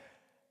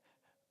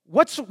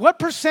 What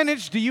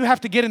percentage do you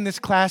have to get in this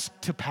class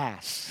to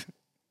pass?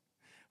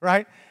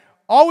 Right?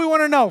 All we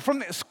want to know from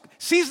the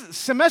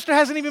semester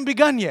hasn't even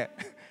begun yet.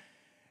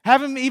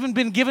 Haven't even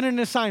been given an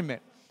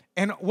assignment.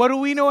 And what do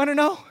we want to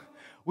know?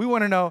 We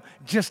want to know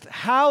just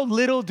how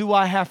little do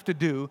I have to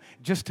do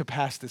just to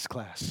pass this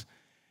class?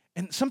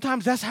 And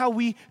sometimes that's how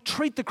we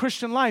treat the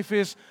Christian life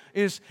is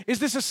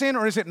this a sin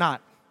or is it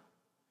not?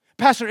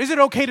 Pastor, is it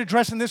okay to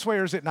dress in this way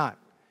or is it not?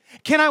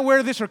 Can I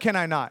wear this or can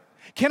I not?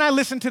 Can I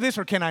listen to this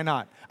or can I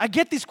not? I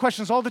get these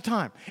questions all the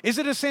time. Is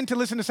it a sin to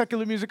listen to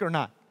secular music or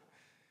not?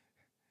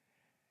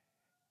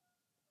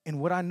 And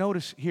what I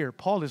notice here,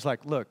 Paul is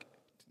like, look,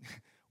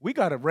 we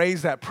got to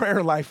raise that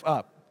prayer life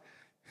up.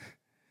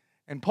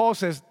 And Paul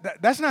says,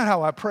 that's not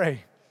how I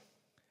pray.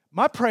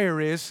 My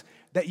prayer is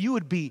that you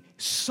would be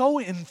so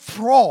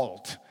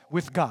enthralled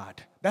with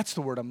God. That's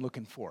the word I'm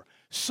looking for.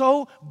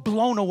 So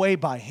blown away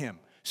by Him.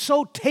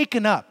 So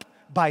taken up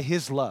by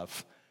His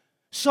love.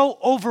 So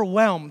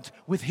overwhelmed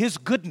with His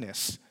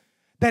goodness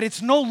that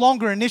it's no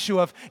longer an issue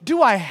of,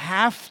 do I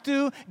have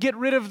to get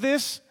rid of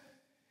this?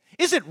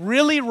 Is it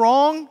really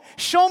wrong?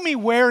 Show me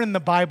where in the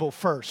Bible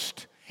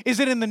first. Is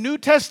it in the New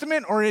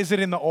Testament or is it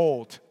in the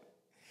Old?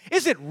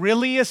 Is it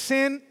really a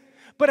sin?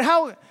 But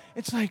how,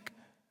 it's like,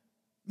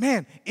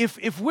 man,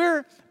 if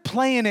we're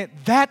playing it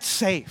that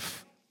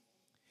safe,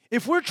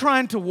 if we're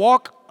trying to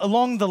walk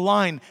along the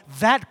line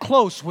that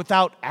close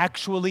without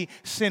actually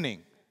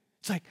sinning,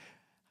 it's like,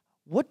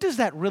 what does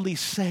that really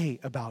say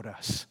about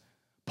us?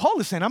 Paul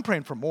is saying, I'm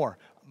praying for more.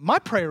 My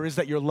prayer is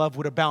that your love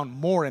would abound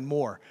more and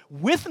more.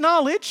 With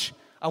knowledge,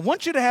 I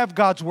want you to have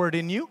God's word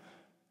in you,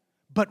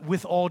 but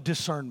with all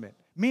discernment.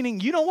 Meaning,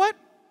 you know what?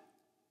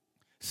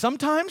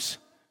 Sometimes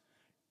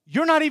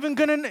you're not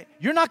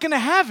gonna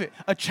have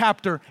a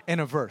chapter and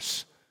a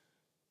verse.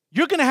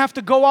 You're gonna have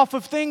to go off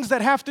of things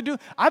that have to do.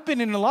 I've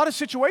been in a lot of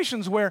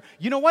situations where,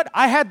 you know what?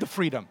 I had the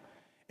freedom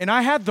and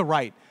I had the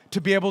right to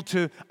be able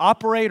to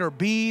operate or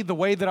be the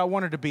way that I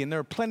wanted to be. And there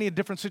are plenty of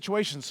different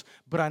situations.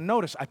 But I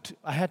noticed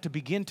I had to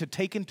begin to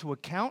take into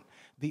account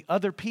the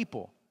other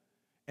people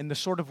and the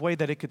sort of way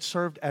that it could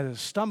serve as a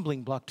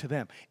stumbling block to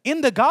them.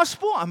 In the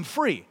gospel, I'm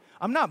free.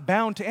 I'm not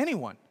bound to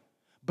anyone.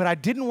 But I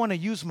didn't want to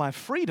use my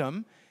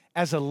freedom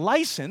as a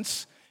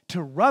license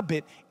to rub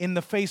it in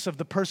the face of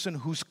the person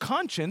whose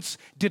conscience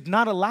did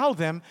not allow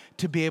them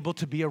to be able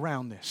to be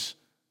around this.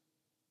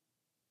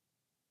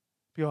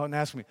 People often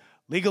ask me,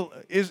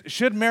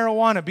 should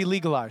marijuana be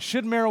legalized?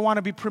 Should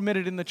marijuana be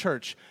permitted in the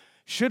church?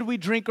 Should we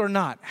drink or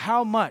not?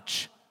 How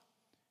much?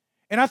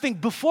 And I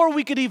think before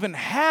we could even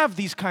have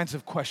these kinds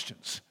of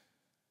questions,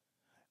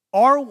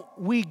 are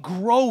we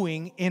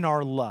growing in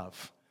our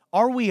love?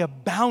 Are we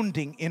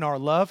abounding in our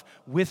love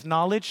with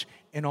knowledge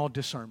and all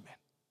discernment?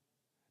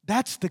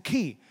 That's the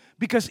key.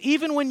 Because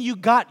even when you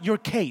got your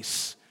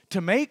case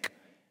to make,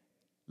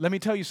 let me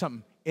tell you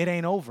something, it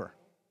ain't over.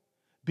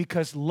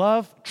 Because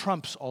love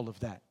trumps all of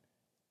that.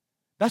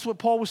 That's what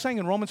Paul was saying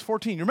in Romans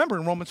 14. You remember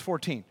in Romans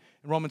 14,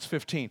 in Romans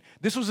 15.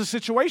 This was a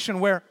situation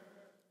where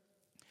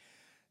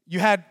you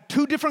had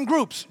two different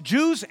groups,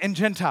 Jews and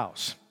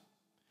Gentiles.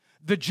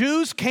 The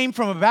Jews came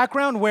from a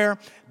background where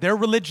their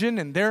religion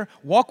and their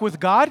walk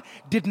with God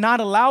did not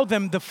allow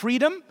them the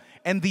freedom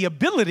and the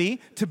ability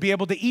to be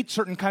able to eat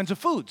certain kinds of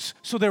foods.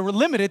 So they were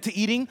limited to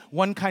eating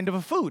one kind of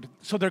a food.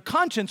 So their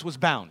conscience was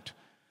bound,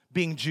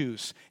 being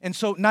Jews. And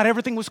so not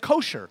everything was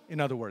kosher, in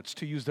other words,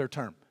 to use their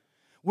term.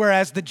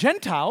 Whereas the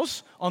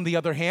Gentiles, on the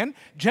other hand,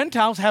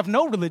 Gentiles have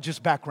no religious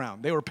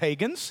background. They were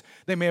pagans.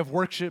 They may have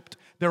worshipped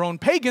their own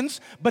pagans,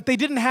 but they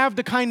didn't have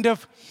the kind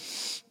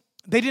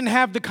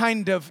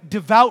of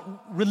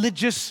devout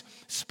religious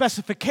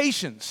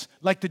specifications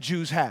like the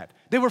Jews had.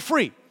 They were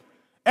free.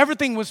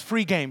 Everything was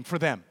free game for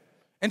them.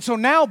 And so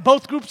now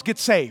both groups get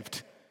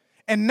saved.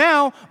 And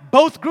now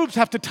both groups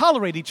have to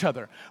tolerate each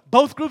other.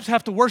 Both groups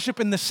have to worship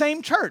in the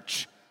same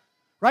church.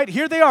 Right?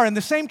 Here they are in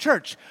the same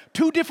church.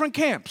 Two different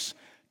camps.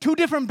 Two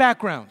different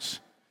backgrounds,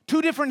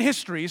 two different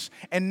histories,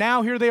 and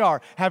now here they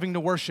are having to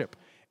worship.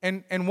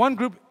 And one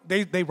group,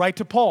 they write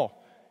to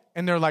Paul,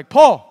 and they're like,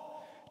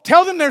 Paul,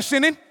 tell them they're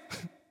sinning.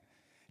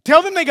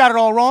 Tell them they got it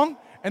all wrong.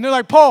 And they're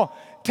like, Paul,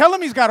 tell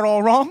him he's got it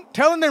all wrong.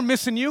 Tell him they're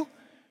missing you.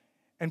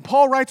 And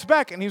Paul writes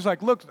back, and he's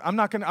like, look, I'm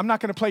not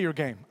gonna play your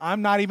game.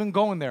 I'm not even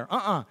going there.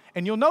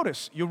 And you'll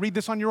notice, you'll read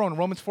this on your own,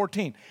 Romans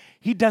 14.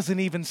 He doesn't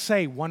even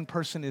say one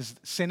person is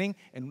sinning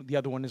and the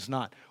other one is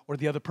not, or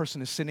the other person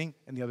is sinning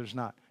and the other's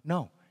not.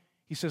 No.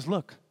 He says,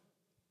 look,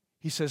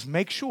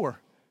 make sure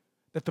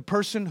that the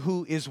person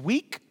who is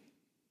weak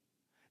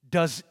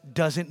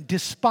doesn't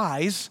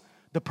despise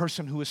the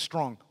person who is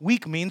strong.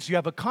 Weak means you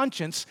have a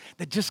conscience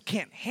that just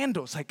can't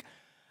handle. It's like,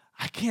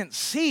 I can't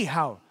see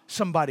how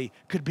somebody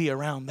could be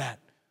around that.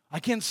 I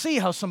can't see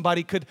how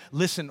somebody could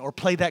listen or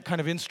play that kind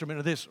of instrument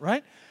or this,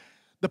 right?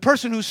 The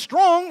person who's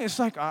strong is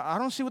like, I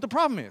don't see what the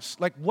problem is.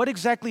 Like, what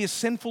exactly is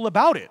sinful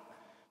about it?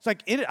 It's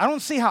like, I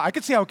don't see how, I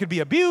could see how it could be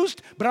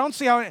abused, but I don't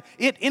see how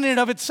it in and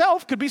of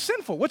itself could be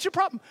sinful. What's your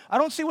problem? I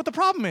don't see what the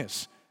problem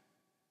is.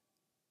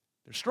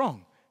 They're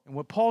strong. And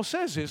what Paul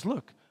says is,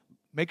 look,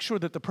 make sure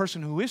that the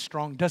person who is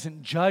strong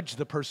doesn't judge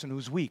the person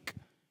who's weak.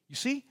 You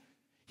see?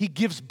 He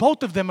gives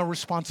both of them a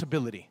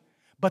responsibility.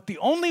 But the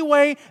only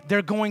way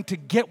they're going to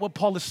get what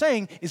Paul is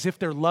saying is if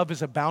their love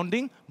is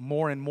abounding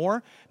more and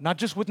more, not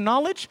just with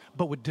knowledge,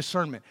 but with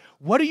discernment.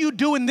 What do you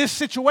do in this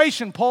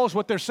situation, Paul, is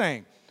what they're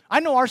saying. I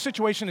know our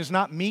situation is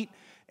not meat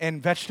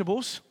and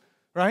vegetables,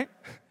 right?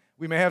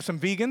 We may have some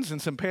vegans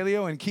and some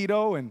paleo and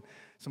keto and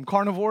some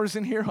carnivores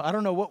in here. I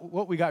don't know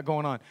what we got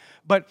going on.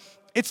 But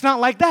it's not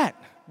like that,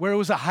 where it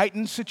was a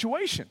heightened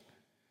situation.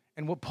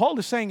 And what Paul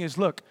is saying is,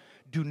 look,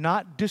 do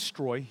not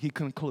destroy, he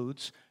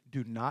concludes,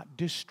 do not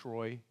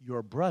destroy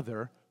your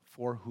brother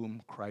for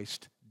whom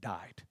Christ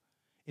died.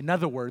 In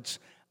other words,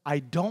 I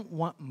don't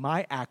want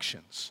my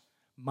actions,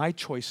 my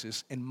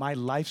choices, and my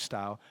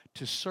lifestyle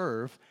to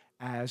serve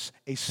as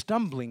a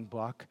stumbling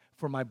block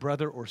for my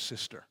brother or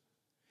sister.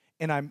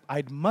 And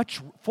I'd much,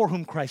 for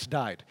whom Christ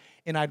died,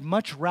 and I'd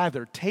much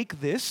rather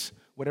take this,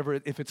 whatever,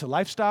 if it's a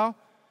lifestyle,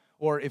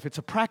 or if it's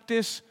a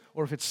practice,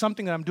 or if it's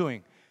something that I'm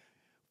doing,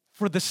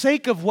 for the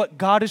sake of what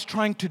God is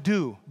trying to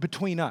do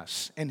between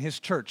us and His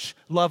church,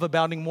 love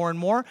abounding more and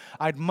more,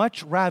 I'd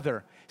much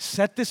rather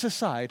set this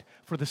aside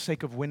for the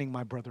sake of winning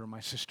my brother or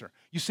my sister.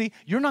 You see,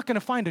 you're not going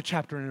to find a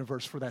chapter and a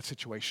verse for that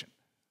situation.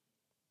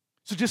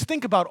 So just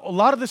think about a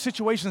lot of the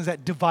situations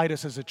that divide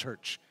us as a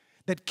church,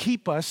 that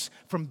keep us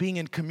from being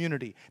in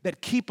community,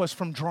 that keep us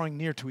from drawing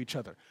near to each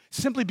other,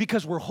 simply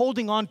because we're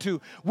holding on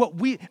to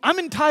I'm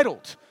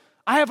entitled.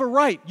 I have a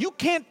right. You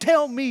can't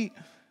tell me,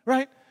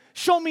 right?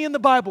 Show me in the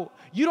Bible.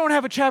 You don't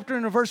have a chapter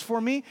and a verse for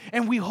me.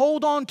 And we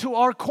hold on to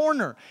our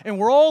corner. And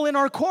we're all in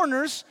our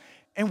corners.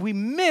 And we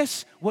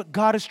miss what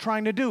God is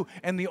trying to do.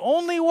 And the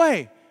only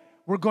way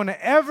we're going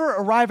to ever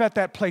arrive at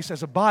that place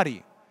as a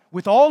body,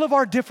 with all of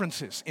our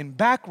differences in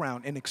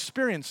background and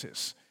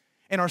experiences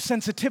and our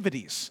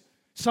sensitivities.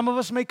 Some of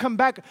us may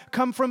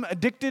come from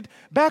addicted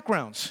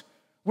backgrounds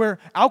where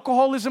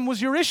alcoholism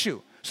was your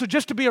issue. So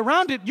just to be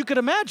around it, you could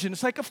imagine,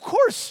 it's like, of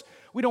course,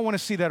 we don't want to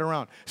see that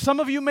around. Some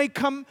of you may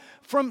come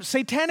from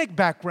satanic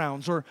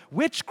backgrounds or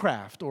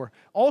witchcraft or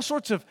all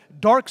sorts of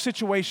dark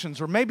situations,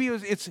 or maybe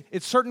it's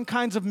certain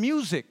kinds of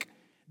music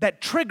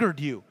that triggered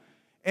you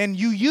and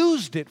you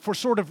used it for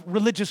sort of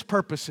religious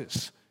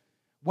purposes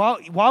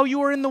while you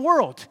were in the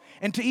world.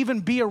 And to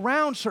even be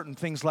around certain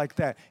things like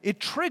that, it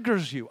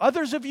triggers you.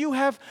 Others of you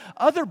have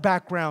other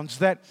backgrounds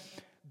that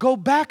go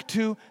back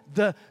to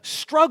the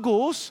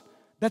struggles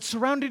that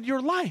surrounded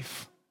your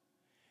life.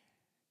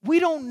 We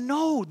don't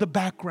know the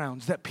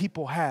backgrounds that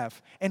people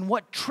have and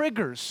what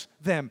triggers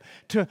them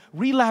to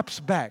relapse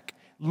back.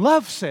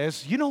 Love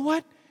says, you know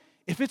what?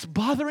 If it's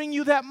bothering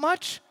you that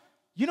much,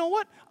 you know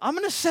what? I'm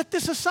going to set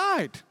this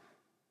aside.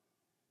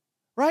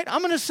 Right?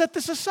 I'm going to set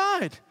this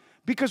aside.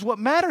 Because what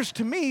matters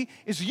to me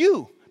is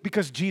you,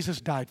 because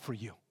Jesus died for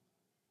you.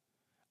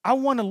 I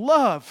want to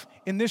love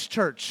in this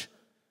church.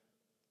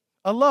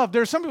 A love.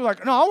 There are some people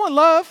like, no, I want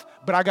love,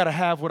 but I got to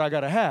have what I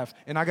got to have.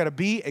 And I got to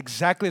be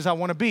exactly as I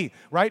want to be,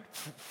 right?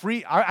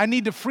 Free. I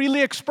need to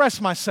freely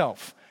express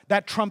myself.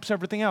 That trumps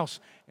everything else.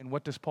 And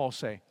what does Paul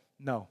say?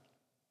 No.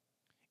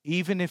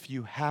 Even if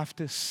you have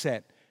to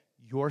set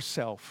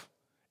yourself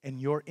and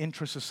your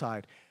interests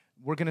aside,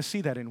 we're going to see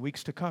that in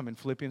weeks to come in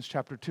Philippians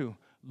chapter 2.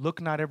 Look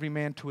not every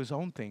man to his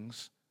own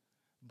things,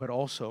 but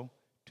also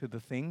to the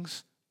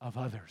things of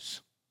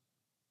others.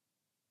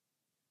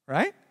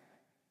 Right?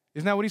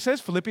 Isn't that what he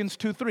says? Philippians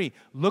 2:3.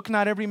 Look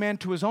not every man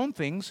to his own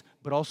things,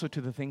 but also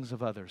to the things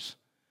of others.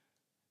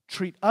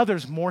 Treat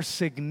others more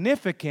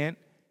significant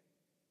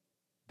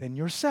than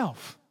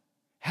yourself.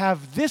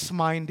 Have this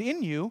mind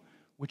in you,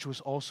 which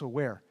was also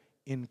where?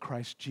 In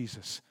Christ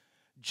Jesus.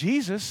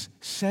 Jesus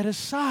set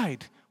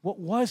aside what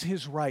was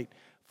his right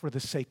for the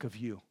sake of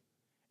you.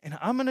 And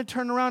I'm going to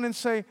turn around and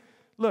say,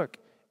 look,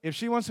 if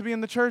she wants to be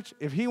in the church,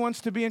 if he wants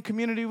to be in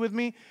community with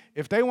me,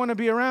 if they want to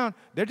be around,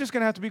 they're just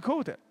going to have to be cool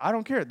with it. I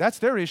don't care. That's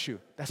their issue.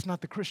 That's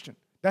not the Christian.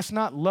 That's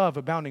not love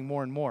abounding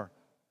more and more.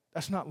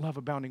 That's not love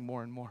abounding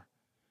more and more.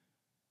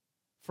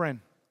 Friend,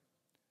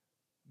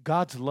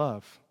 God's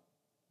love,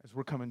 as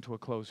we're coming to a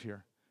close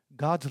here,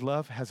 God's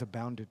love has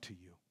abounded to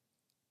you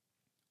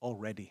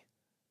already.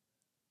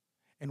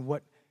 And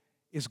what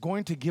is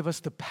going to give us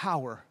the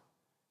power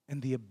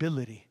and the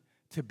ability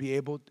to be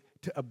able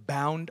to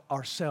abound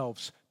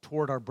ourselves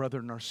toward our brother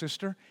and our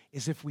sister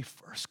is if we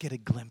first get a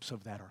glimpse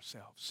of that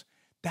ourselves.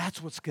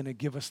 That's what's going to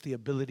give us the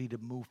ability to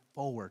move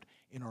forward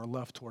in our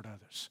love toward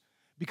others.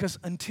 Because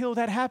until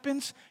that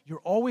happens,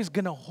 you're always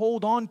going to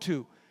hold on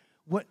to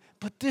what,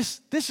 but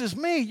this is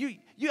me.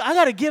 I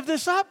got to give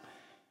this up.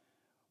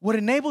 What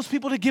enables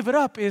people to give it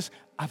up is,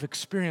 I've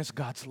experienced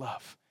God's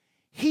love.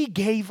 He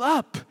gave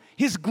up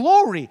his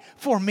glory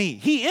for me.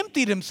 He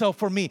emptied himself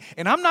for me.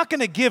 And I'm not going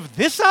to give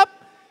this up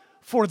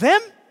for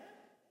them.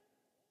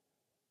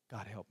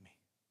 God help me.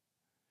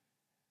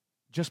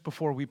 Just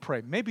before we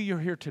pray, maybe you're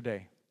here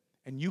today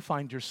and you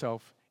find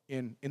yourself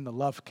in the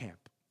love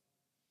camp.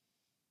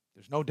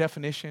 There's no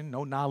definition,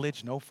 no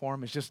knowledge, no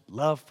form. It's just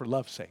love for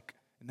love's sake.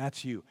 And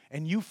that's you.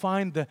 And you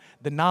find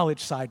the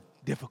knowledge side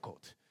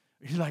difficult.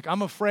 You're like,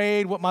 I'm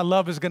afraid what my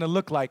love is going to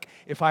look like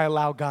if I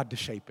allow God to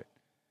shape it.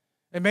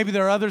 And maybe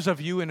there are others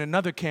of you in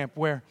another camp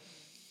where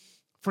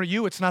For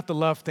you, it's not the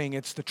love thing,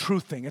 it's the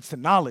truth thing, it's the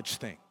knowledge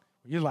thing.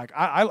 You're like,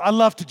 I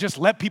love to just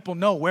let people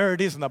know where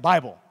it is in the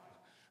Bible.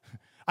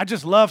 I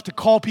just love to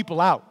call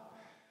people out.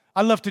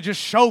 I love to just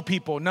show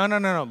people,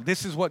 no,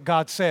 this is what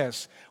God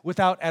says,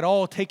 without at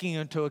all taking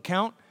into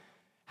account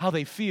how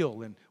they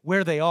feel and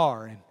where they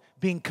are and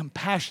being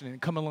compassionate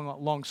and coming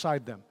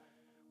alongside them.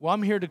 Well,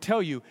 I'm here to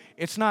tell you,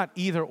 it's not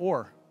either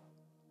or.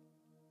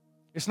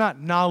 It's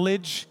not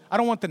knowledge. I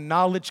don't want the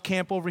knowledge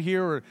camp over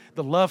here or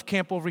the love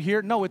camp over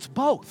here. No, it's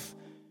both.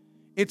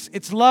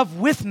 It's love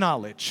with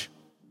knowledge.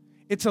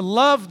 It's a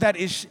love that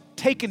is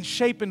taken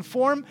shape and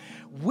form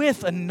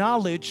with a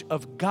knowledge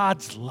of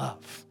God's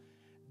love.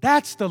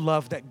 That's the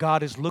love that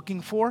God is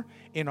looking for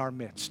in our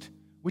midst,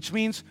 which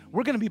means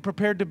we're going to be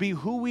prepared to be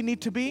who we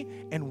need to be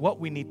and what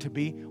we need to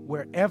be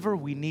wherever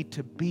we need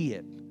to be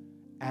it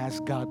as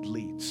God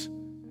leads.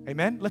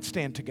 Amen? Let's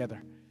stand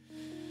together.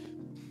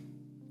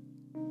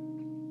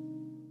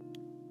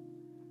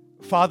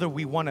 Father,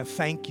 we want to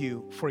thank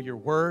you for your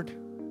word.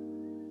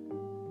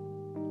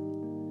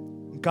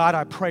 God,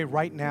 I pray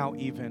right now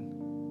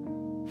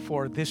even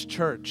for this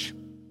church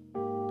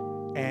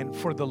and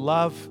for the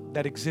love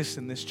that exists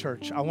in this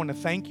church. I want to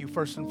thank you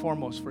first and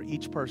foremost for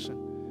each person.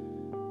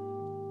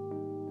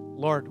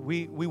 Lord,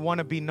 we want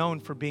to be known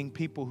for being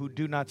people who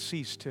do not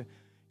cease to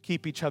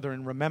keep each other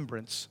in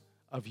remembrance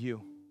of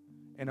you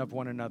and of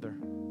one another.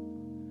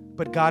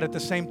 But God, at the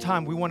same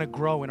time, we want to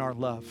grow in our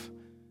love.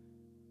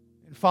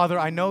 And Father,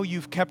 I know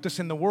you've kept us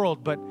in the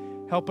world, but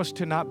help us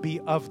to not be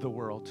of the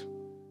world.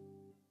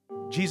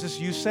 Jesus,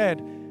 you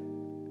said,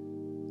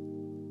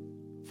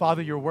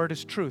 Father, your word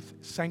is truth.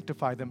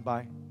 Sanctify them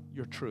by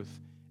your truth.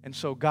 And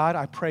so, God,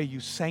 I pray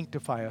you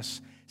sanctify us.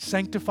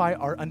 Sanctify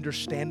our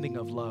understanding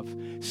of love.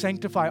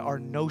 Sanctify our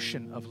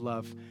notion of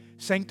love.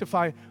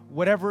 Sanctify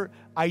whatever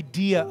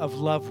idea of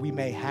love we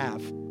may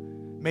have.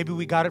 Maybe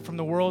we got it from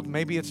the world.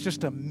 Maybe it's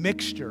just a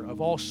mixture of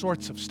all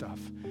sorts of stuff.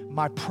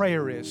 My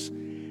prayer is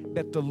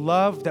that the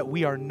love that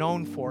we are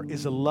known for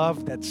is a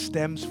love that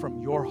stems from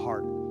your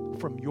heart,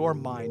 from your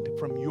mind,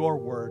 from your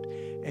word,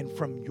 and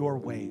from your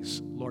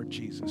ways, Lord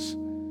Jesus.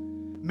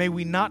 May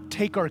we not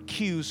take our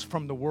cues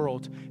from the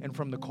world and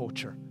from the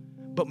culture,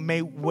 but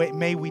may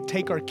we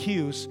take our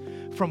cues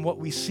from what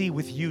we see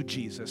with you,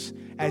 Jesus,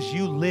 as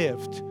you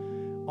lived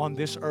on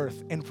this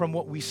earth, and from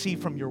what we see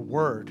from your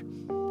word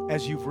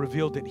as you've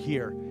revealed it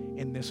here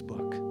in this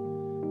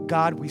book.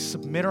 God, we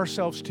submit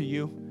ourselves to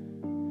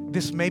you.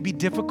 This may be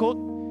difficult.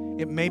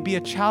 It may be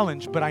a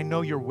challenge, but I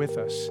know you're with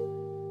us.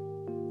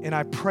 And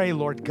I pray,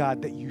 Lord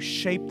God, that you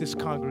shape this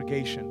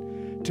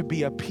congregation to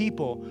be a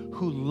people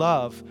who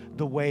love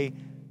the way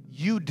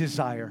you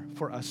desire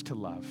for us to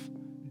love.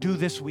 Do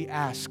this, we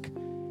ask,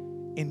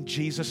 in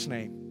Jesus'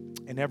 name.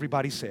 And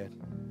everybody said,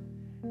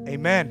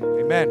 amen,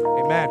 amen,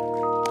 amen.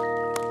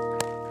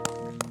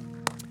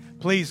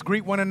 Please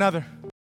greet one another.